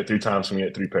 I say it 3 times when we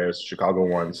get 3 pairs. Chicago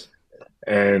ones.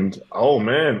 And oh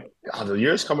man, the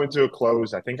year's coming to a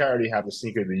close. I think I already have the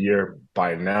sneaker of the year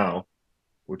by now,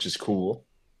 which is cool.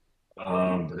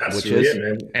 That's Which really is? it,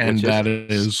 man. And Which that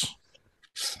is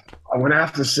I'm gonna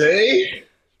have to say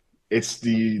it's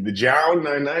the Jown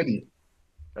 990.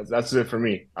 That's it for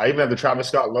me. I even have the Travis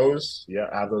Scott lows. Yeah,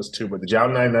 I have those too. But the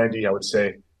Jown 990, I would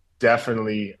say,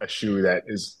 definitely a shoe that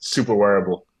is super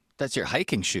wearable. That's your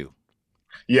hiking shoe.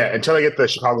 Yeah, until I get the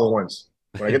Chicago ones.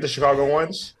 When I get the Chicago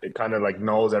ones, it kind of like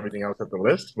nulls everything else at the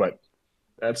list, but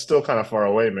that's still kind of far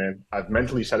away, man. I've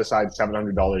mentally set aside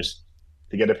 $700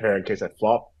 to get a pair in case I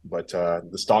flop, but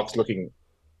the stock's looking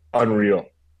unreal.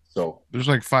 So there's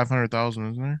like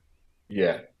 500,000, isn't there?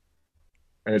 yeah,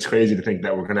 and it's crazy to think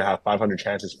that we're gonna have 500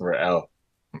 chances for an L.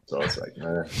 So it's like,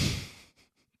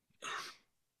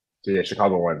 so yeah,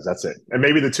 Chicago ones. That's it, and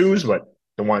maybe the twos, but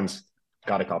the ones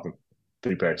gotta cop them.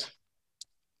 3 pairs.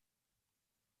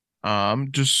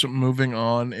 Just moving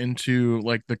on into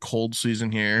like the cold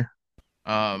season here.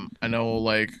 I know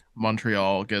like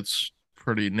Montreal gets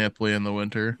pretty nipply in the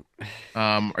winter.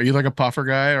 Are you like a puffer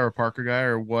guy or a Parker guy,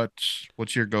 or what's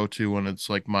your go-to when it's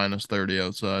like -30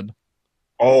 outside?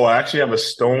 Oh, I actually have a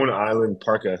Stone Island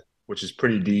parka, which is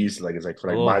pretty D's. Like it's like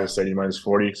for like -30,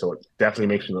 -40, so it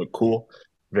definitely makes me look cool.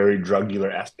 Very drug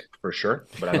dealer-esque for sure.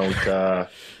 But I don't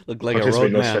Look like a participate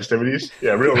in those roadman. festivities.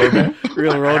 Yeah, real roadman.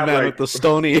 Real I have, roadman like- with the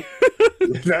stony.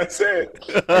 That's it.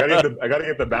 I gotta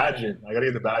get the badge in. I gotta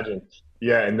get the badge in.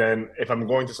 Yeah, and then if I'm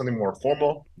going to something more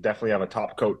formal, definitely have a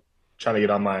top coat. Trying to get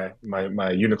on my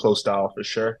Uniqlo style for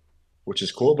sure, which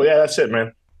is cool. But yeah, that's it,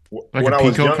 man. Like When a I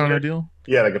was peacoat kind younger, of deal?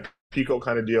 yeah, like a Pico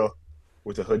kind of deal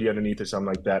with a hoodie underneath or something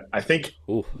like that. I think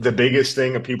Ooh. the biggest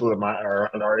thing of people that are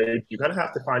around our age, you kind of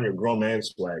have to find your grown man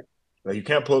swag. Like you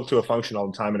can't pull up to a function all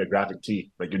the time in a graphic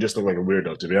tee. Like you just look like a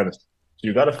weirdo, to be honest. So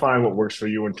you got to find what works for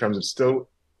you in terms of still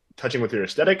touching with your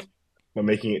aesthetic, but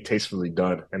making it tastefully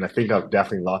done. And I think I've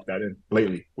definitely locked that in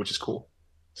lately, which is cool.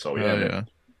 So yeah, Oh man. yeah.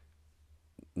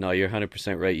 No, you're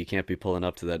 100% right. You can't be pulling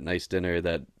up to that nice dinner,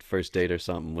 that first date or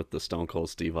something with the Stone Cold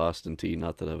Steve Austin tee.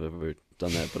 Not that I've ever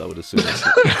done that, but I would assume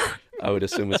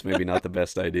it's maybe not the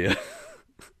best idea.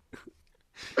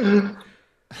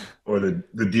 Or the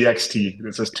DXT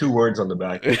that says two words on the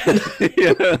back.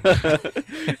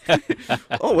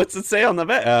 Oh, what's it say on the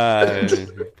back?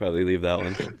 Probably leave that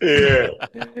one. Yeah.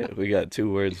 We got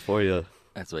 2 words for you.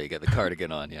 That's why you got the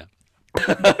cardigan on, yeah.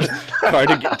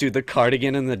 Cardigan, dude, the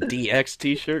cardigan and the DX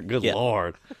t-shirt. Good Yeah.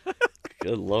 lord.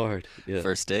 Good lord. Yeah.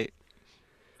 First date.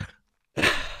 Yeah,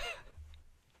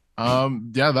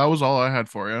 that was all I had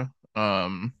for you.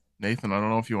 Nathan, I don't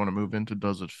know if you want to move into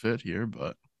does it fit here,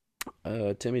 but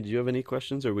Timmy, do you have any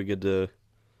questions? Or are we good to?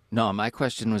 No, my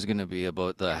question was going to be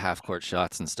about the half court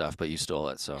shots and stuff, but you stole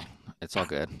it, so it's all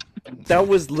good. That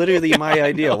was literally my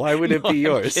idea. Why would it No, be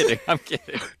yours? I'm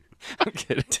kidding. I'm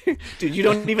kidding. Dude, you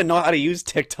don't even know how to use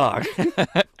TikTok.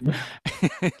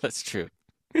 That's true.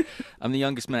 I'm the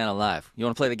youngest man alive. You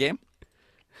want to play the game?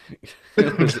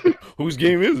 Whose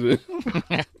game is it?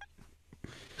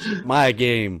 My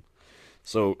game.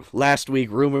 So last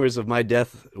week, rumors of my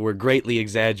death were greatly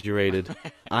exaggerated.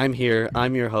 I'm here.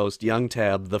 I'm your host, Young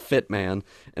Tab, the Fit Man.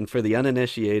 And for the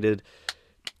uninitiated,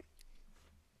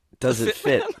 does it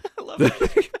fit? I love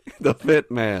it. The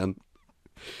Fit Man.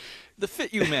 The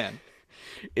fit you man.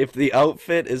 If the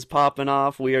outfit is popping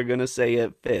off, we are going to say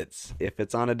it fits. If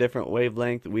it's on a different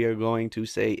wavelength, we are going to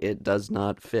say it does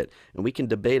not fit. And we can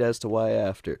debate as to why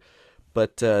after.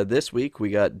 But this week,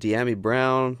 we got Dyami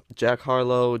Brown, Jack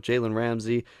Harlow, Jalen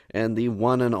Ramsey, and the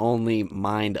one and only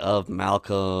mind of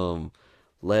Malcolm.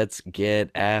 Let's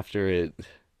get after it.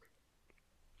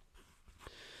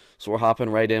 So we're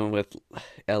hopping right in with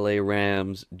LA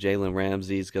Rams. Jalen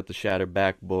Ramsey's got the shattered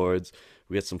backboards.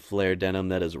 We got some flare denim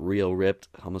that is real ripped.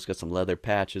 Almost got some leather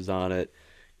patches on it.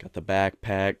 Got the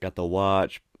backpack, got the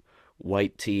watch,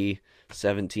 white tee,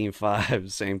 17.5,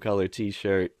 same color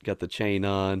t-shirt. Got the chain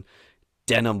on,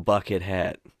 denim bucket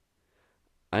hat.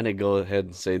 I'm going to go ahead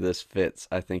and say this fits.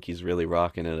 I think he's really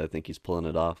rocking it. I think he's pulling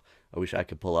it off. I wish I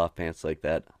could pull off pants like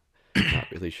that. Not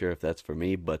really sure if that's for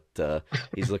me, but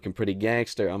he's looking pretty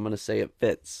gangster. I'm going to say it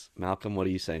fits. Malcolm, what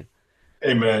are you saying?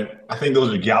 Hey man, I think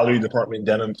those are gallery department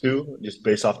denim too, just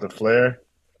based off the flare.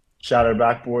 Shatter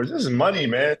backboards. This is money,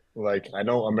 man. Like I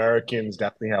know Americans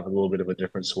definitely have a little bit of a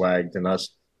different swag than us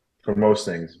for most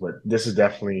things, but this is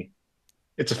definitely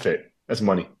it's a fit. That's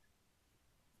money.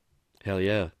 Hell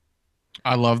yeah.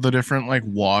 I love the different like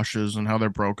washes and how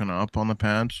they're broken up on the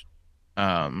pants.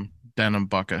 Denim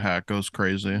bucket hat goes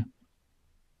crazy.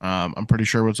 I'm pretty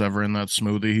sure what's ever in that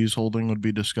smoothie he's holding would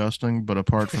be disgusting, but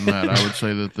apart from that, I would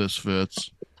say that this fits.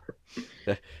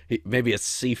 Maybe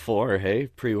it's C4, hey?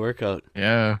 Pre-workout.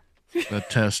 Yeah, the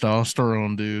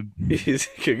testosterone, dude. You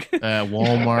That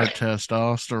Walmart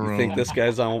testosterone. think this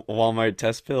guy's on Walmart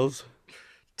test pills?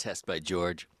 Test by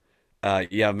George.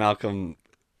 Yeah, Malcolm,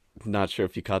 not sure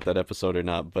if you caught that episode or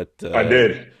not, but I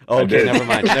did. Oh, I okay, did. never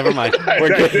mind.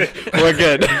 We're I good. did. We're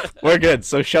good. We're good.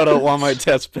 So shout out Walmart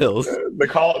test pills. The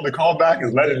call back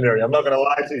is legendary. I'm not gonna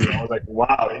lie to you. I was like,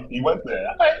 wow, he went there.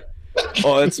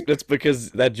 Oh, it's because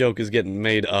that joke is getting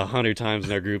made 100 times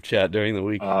in our group chat during the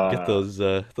week. Get those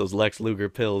Lex Luger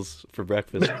pills for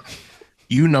breakfast.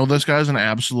 You know this guy's an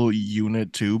absolute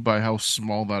unit too by how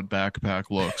small that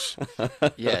backpack looks.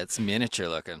 Yeah, it's miniature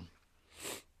looking.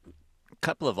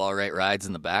 Couple of all right rides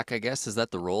in the back, I guess. Is that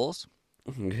the Rolls?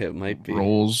 It might be.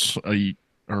 Rolls, a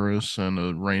Urus, and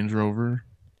a Range Rover.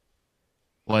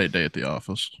 Light day at the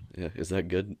office. Yeah, is that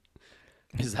good?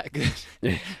 Is that good?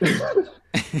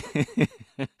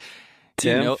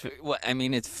 Tim, You know, well, I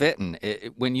mean, it's fitting.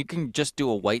 When you can just do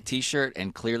a white T-shirt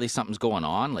and clearly something's going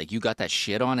on, like you got that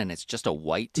shit on and it's just a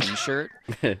white T-shirt.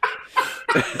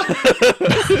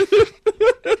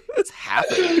 It's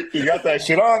happening. You got that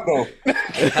shit on though.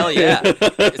 Hell yeah.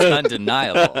 It's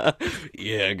undeniable.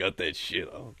 Yeah, I got that shit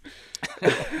on.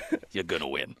 You're going to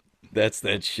win. That's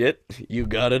that shit. You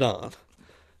got it on.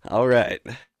 All right.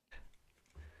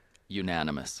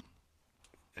 Unanimous.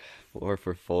 4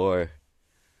 for 4.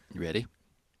 You ready?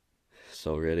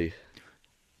 So ready.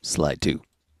 Slide 2.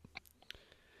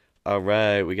 All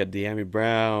right, we got Dyami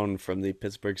Brown from the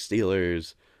Pittsburgh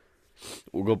Steelers.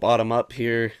 We'll go bottom up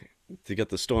here. We got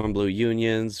the Storm Blue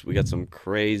Unions. We got some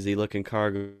crazy looking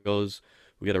cargos.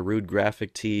 We got a Rude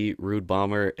graphic tee, Rude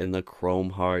bomber, and the Chrome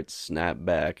Heart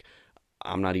snapback.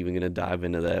 I'm not even gonna dive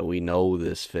into that. We know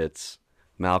this fits.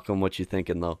 Malcolm, what you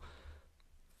thinking though?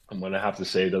 I'm gonna have to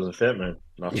say it doesn't fit, man.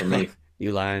 Not for me.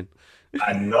 You lying?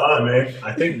 I know, man.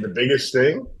 I think the biggest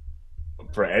thing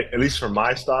for at least for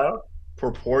my style,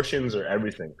 proportions are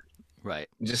everything. Right.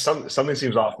 Just something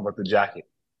seems off about the jacket.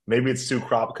 Maybe it's too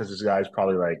cropped because this guy's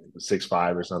probably like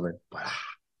 6'5" or something. But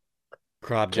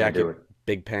Crop can't do jacket, it.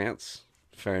 big pants.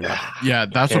 Fair enough. Yeah,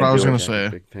 that's what Can't I was do gonna it. Jacket, say.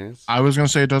 big pants. I was gonna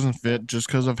say it doesn't fit just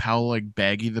because of how like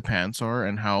baggy the pants are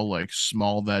and how like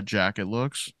small that jacket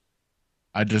looks.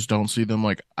 I just don't see them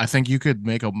like. I think you could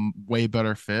make a way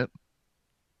better fit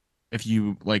if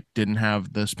you like didn't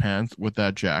have this pant with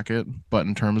that jacket. But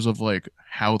in terms of like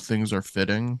how things are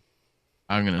fitting,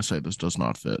 I'm gonna say this does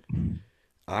not fit.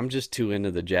 I'm just too into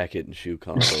the jacket and shoe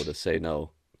combo to say no,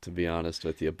 to be honest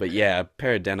with you. But yeah, a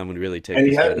pair of denim would really take And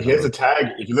this guy to he the has a road. tag.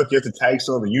 If you look, he has the tag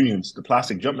still in the unions, the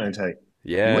plastic Jumpman tag.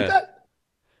 You with Yeah.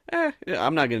 that? Yeah,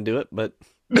 I'm not gonna do it, but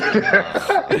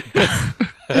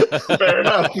Fair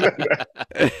enough.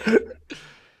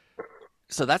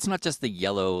 So that's not just the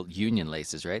yellow Union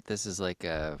laces, right? This is like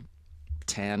a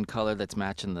tan color that's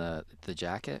matching the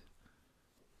jacket.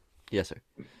 yes, sir.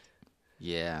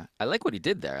 Yeah, I like what he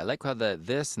did there. I like how the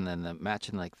this and then the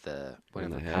matching like the And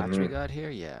whatever the hat. patch we got here.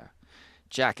 Yeah,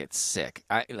 jacket's sick.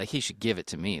 I like he should give it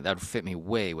to me. That would fit me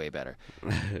way better.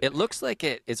 It looks like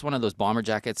it's one of those bomber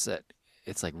jackets that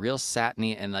it's like real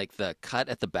satiny and like the cut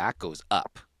at the back goes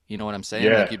up. You know what I'm saying?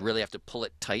 Like Yeah. you'd really have to pull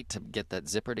it tight to get that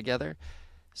zipper together.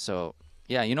 So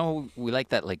yeah, you know we like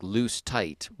that like loose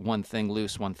tight, one thing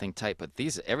loose, one thing tight. But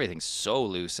these everything's so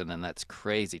loose and then that's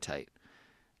crazy tight.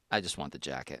 I just want the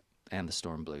jacket and the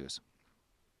storm blues.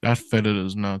 That fitted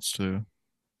is nuts too,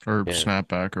 or Yeah.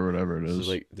 snapback or whatever it This is is.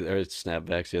 like there's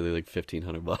snapbacks. Yeah, they're like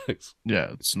 $1,500.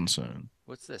 Yeah, it's insane.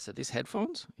 What's this? Are these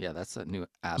headphones? Yeah, that's a new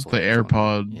It's Apple the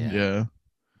headphone. AirPod. Yeah. Yeah.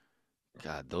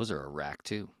 God, those are a rack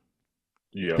too.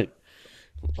 Yeah.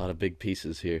 A lot of big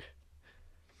pieces here.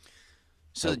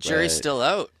 So the jury's Alright. still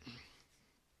out.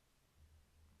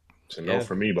 It's a no Yeah.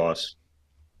 for me, boss.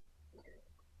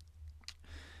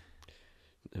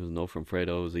 It was a no from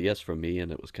Fredo. It was a yes from me,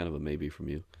 and it was kind of a maybe from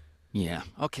you. Yeah.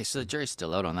 Okay, so the jury's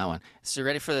still out on that one. So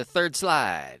ready for the third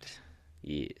slide?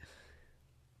 Yeah.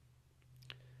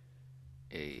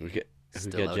 Hey, We got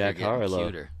still out Jack here getting Harlow.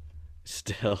 cuter.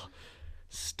 Still.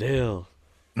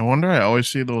 No wonder I always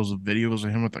see those videos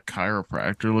of him with the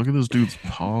chiropractor. Look at this dude's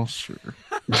posture.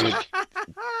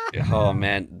 Oh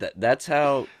man, that's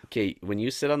how. Okay, when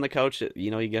you sit on the couch,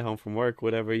 you get home from work,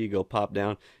 whatever, you go pop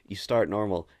down, you start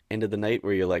normal. End of the night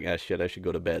where you're like, ah, shit, I should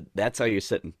go to bed. That's how you're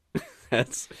sitting.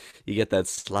 That's you get that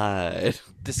slide.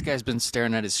 This guy's been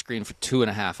staring at his screen for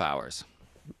 2.5 hours.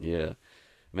 Yeah.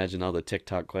 Imagine all the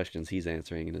TikTok questions he's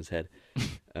answering in his head.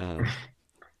 Um,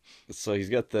 so he's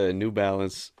got the New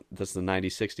Balance. That's the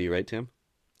 9060, right, Tim?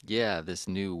 Yeah, this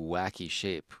new wacky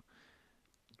shape.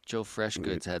 Joe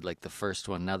Freshgoods had like the first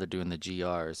one. Now they're doing the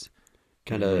GRs.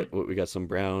 Kind of. We got some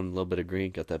brown, a little bit of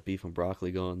green. Got that beef and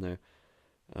broccoli going there.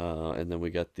 And then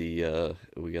we got the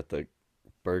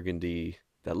burgundy.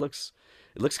 It looks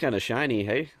kind of shiny.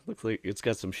 Hey, looks like it's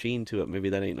got some sheen to it. Maybe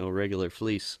that ain't no regular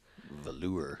fleece.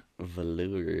 Velour.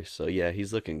 So yeah,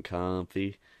 he's looking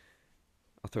comfy.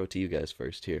 I'll throw it to you guys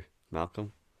first here,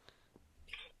 Malcolm.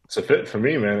 It's a fit for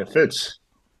me, man. It fits.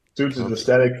 Suits is Comfy.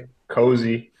 aesthetic,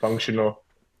 cozy, functional,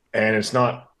 and it's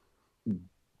not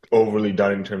overly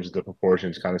done in terms of the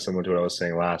proportions, kind of similar to what I was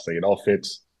saying last. Like it all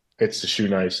hits the shoe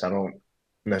nice. I don't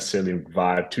necessarily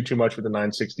vibe too much with the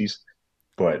 960s,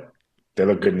 but they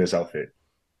look good in this outfit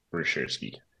for sure,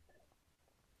 Ski.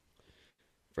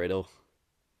 Fredo.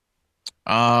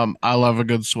 I love a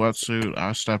good sweatsuit.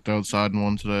 I stepped outside in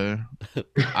one today.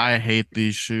 I hate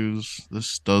these shoes.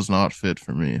 This does not fit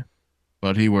for me,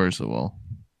 but he wears it well.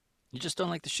 You just don't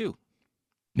like the shoe.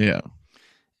 Yeah.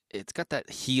 It's got that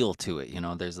heel to it. You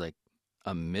know, there's like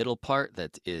a middle part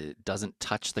that it doesn't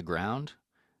touch the ground,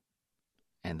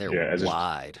 and they're Yeah,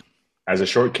 wide. as a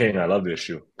short king, I love this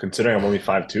shoe. Considering I'm only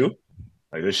 5'2",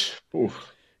 like this,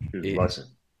 oof, is a It- blessing.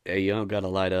 Hey, you don't gotta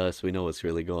lie to us. We know what's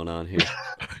really going on here.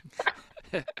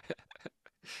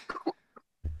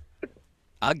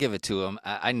 I'll give it to him.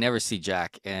 I never see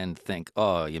Jack and think,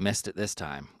 "Oh, you missed it this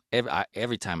time."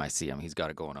 Every time I see him, he's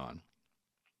got it going on.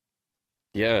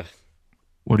 Yeah.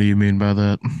 What do you mean by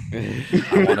that?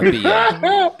 I want to be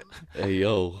him. Hey,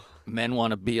 yo. Men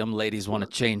want to be him. Ladies want to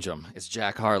change him. It's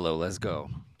Jack Harlow. Let's go.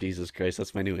 Jesus Christ,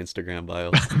 that's my new Instagram bio.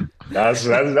 That's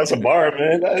a bar,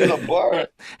 man. That is a bar.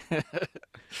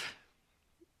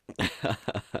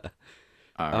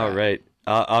 All All right. right.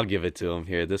 I'll give it to him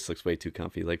here. This looks way too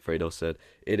comfy. Like Fredo said,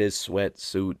 it is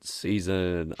sweatsuit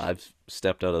season. I've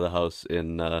stepped out of the house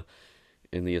in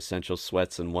the essential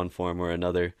sweats in one form or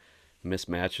another,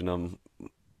 mismatching them,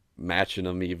 matching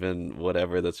them even,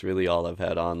 whatever. That's really all I've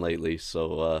had on lately.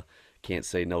 So can't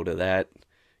say no to that.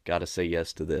 Got to say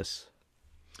yes to this.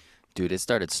 Dude, it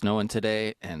started snowing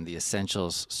today, and the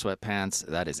Essentials sweatpants,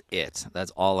 that is it.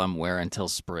 That's all I'm wearing until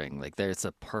spring. Like, there's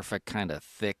a perfect kind of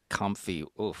thick, comfy,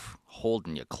 oof,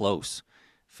 holding you close.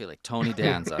 Feel like Tony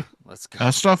Danza. Let's go.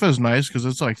 That stuff is nice because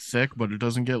it's like thick, but it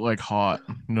doesn't get like hot.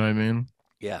 You know what I mean?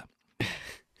 Yeah. What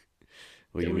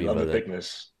do Yeah, you we mean love by the that?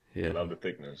 thickness. We Yeah. love the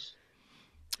thickness.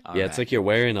 All Yeah, right. it's like you're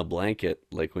wearing a blanket,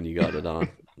 like when you got it on.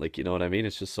 Like, you know what I mean?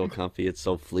 It's just so comfy. It's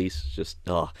so fleece. It's just,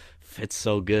 fits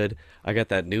so good. I got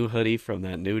that new hoodie from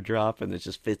that new drop, and it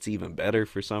just fits even better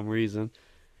for some reason.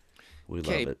 We love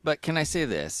Okay, it. but can I say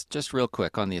this just real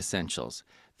quick on the Essentials?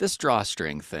 This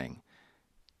drawstring thing,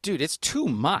 dude, it's too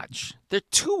much. They're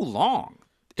too long.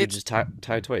 Dude, It's just tie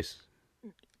it twice.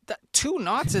 two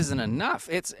knots isn't enough.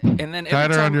 And then Tie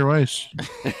every it around time your waist.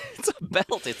 it's a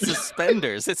belt, it's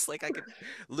suspenders. It's like I could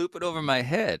loop it over my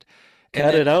head. And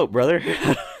Cut then, it out, brother.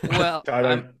 well, Tied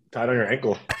on your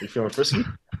ankle. You feeling frisky?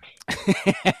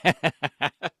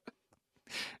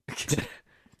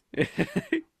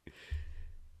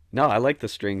 No, I like the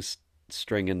strings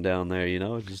stringing down there,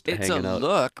 just it's a hanging out.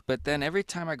 look, but then every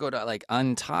time I go to like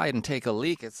untie and take a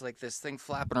leak, it's like this thing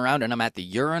flapping around, and I'm at the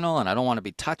urinal, and I don't want to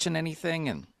be touching anything,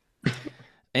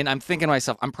 and I'm thinking to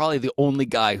myself, I'm probably the only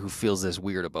guy who feels this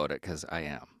weird about it because I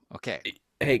am. Okay.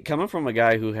 Hey, coming from a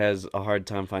guy who has a hard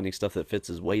time finding stuff that fits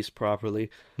his waist properly,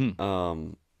 Hmm.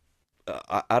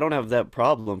 I don't have that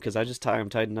problem because I just tie them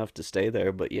tight enough to stay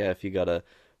there. But yeah, if you gotta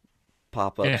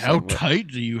pop up Hey, how somewhere. tight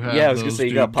do you have Yeah, I was gonna those, say you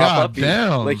dude? got pop God up.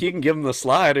 damn. Like you can give them the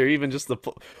slide or even just the.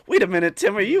 Wait a minute,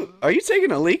 Tim. Are you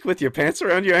taking a leak with your pants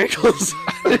around your ankles?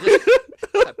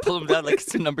 I pull him down like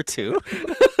it's a number two.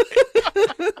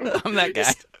 I'm that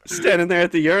guy. Standing there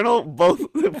at the urinal, both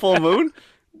full moon,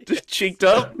 just cheeked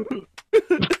up.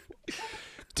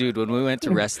 Dude, when we went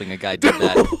to wrestling, a guy did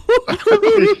that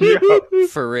Yeah.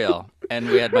 for real. And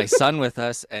we had my son with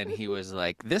us, and he was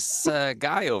like, this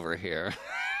guy over here.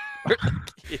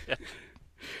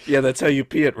 Yeah, that's how you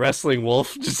pee at wrestling,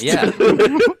 Wolf. Just Yeah.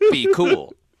 Be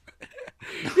cool.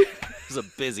 It was a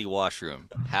busy washroom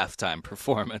halftime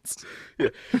performance.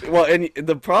 Well, and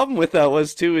the problem with that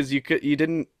was too is you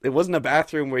didn't. It wasn't a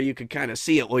bathroom where you could kind of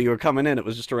see it while you were coming in. It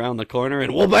was just around the corner,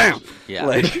 and well, bam! Yeah.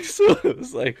 Like so, it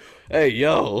was like, hey,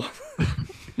 yo,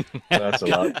 That's a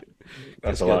lot.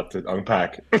 That's a lot to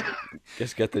unpack.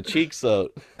 just got the cheeks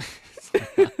out.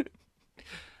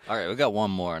 All right, we got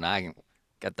one more, and I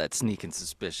got that sneaking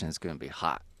suspicion it's going to be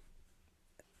hot.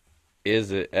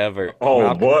 Is it ever? Oh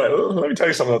Malcolm- boy, let me tell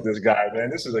you something about this guy, man.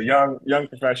 This is a young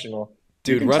professional. You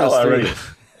Dude, can run tell us through already. this.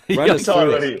 You Run can us tell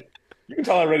through this. already. You can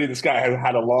tell already. This guy has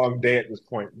had a long day at this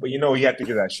point, but he had to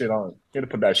get that shit on. He had to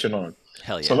put that shit on.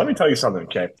 Hell yeah. So let me tell you something,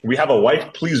 okay? We have a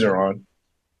wife pleaser on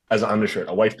as an undershirt,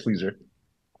 a wife pleaser.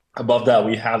 Above that,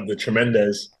 we have the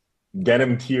Tremendez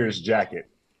denim tears jacket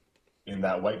in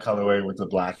that white colorway with the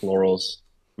black laurels.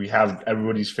 We have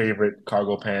everybody's favorite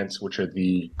cargo pants, which are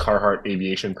the Carhartt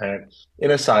aviation pants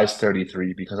in a size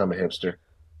 33 because I'm a hipster,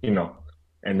 you know.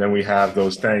 And then we have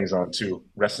those things on too.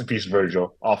 Rest in peace,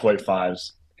 Virgil. Off-white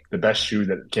fives, the best shoe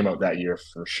that came out that year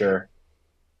for sure.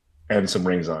 And some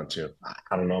rings on too.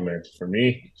 I don't know, man. For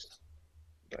me,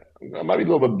 I might be a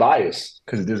little bit biased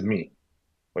because it is me.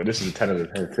 But this is a 10 out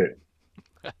of 10 fit.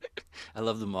 I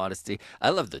love the modesty. I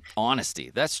love the honesty.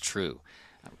 That's true.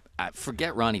 I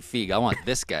forget Ronnie Feig. I want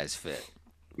this guy's fit.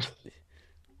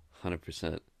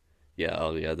 100%. Yeah.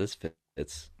 Oh yeah. This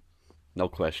fits. No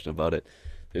question about it.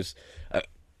 There's,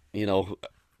 you know,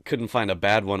 couldn't find a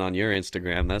bad one on your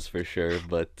Instagram. That's for sure.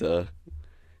 But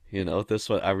this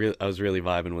one I was really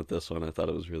vibing with this one. I thought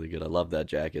it was really good. I love that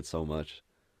jacket so much.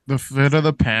 The fit of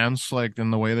the pants, like,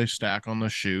 and the way they stack on the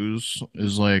shoes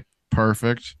is like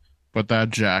perfect. But that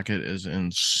jacket is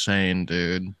insane,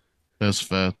 dude. This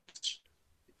fit.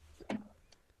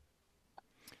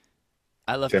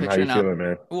 I love Tim, how you picturing out. feeling,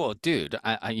 man? Whoa, dude!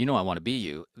 I want to be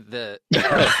you.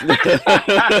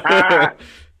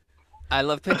 I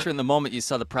love picturing the moment you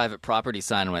saw the private property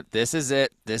sign and went, "This is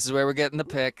it. This is where we're getting the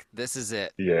pick. This is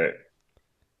it." Yeah.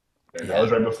 And that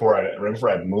was right before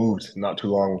I moved, not too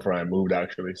long before I moved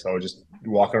actually. So I was just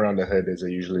walking around the hood as I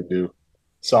usually do.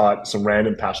 Saw some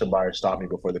random passerby stop me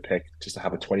before the pick just to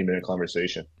have a 20-minute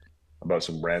conversation about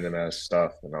some random ass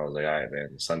stuff. And I was like, all right, man,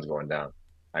 the sun's going down.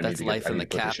 That's life in the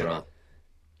put this shit on. capital,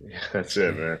 Yeah, that's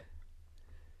it, man.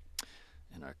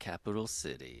 in our capital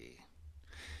city.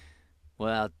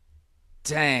 Well,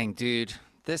 Dang, dude.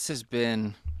 This has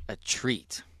been a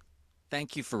treat.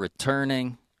 Thank you for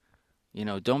returning.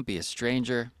 Don't be a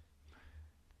stranger.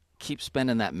 Keep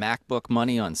spending that MacBook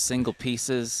money on single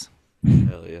pieces.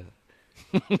 Hell yeah.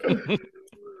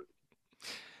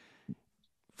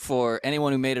 For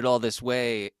anyone who made it all this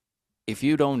way, if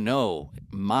you don't know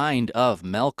Mind of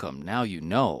Malcolm, now you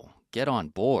know. Get on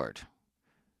board.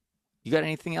 You got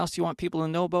anything else you want people to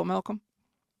know about Malcolm?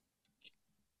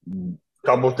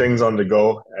 Couple things on the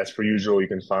go. As per usual, you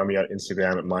can find me on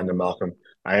Instagram at Mind of Malcolm.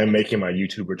 I am making my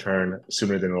YouTube return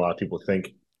sooner than a lot of people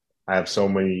think. I have so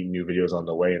many new videos on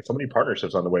the way and so many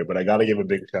partnerships on the way, but I got to give a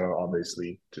big shout out,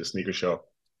 obviously, to Sneaker Show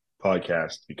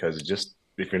podcast because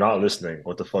if you're not listening,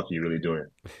 what the fuck are you really doing?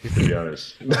 To be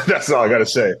honest, that's all I got to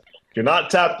say. If you're not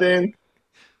tapped in,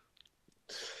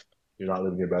 you're not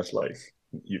living your best life.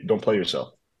 You don't play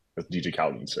yourself, as DJ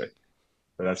Khaled would say.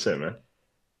 But that's it, man.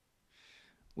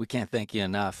 We can't thank you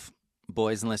enough.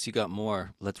 Boys, unless you got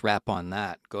more, let's wrap on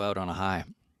that. Go out on a high.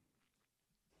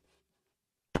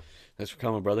 Thanks for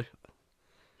coming, brother.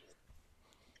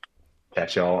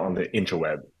 Catch y'all on the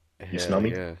interweb. You smell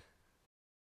me? Yeah.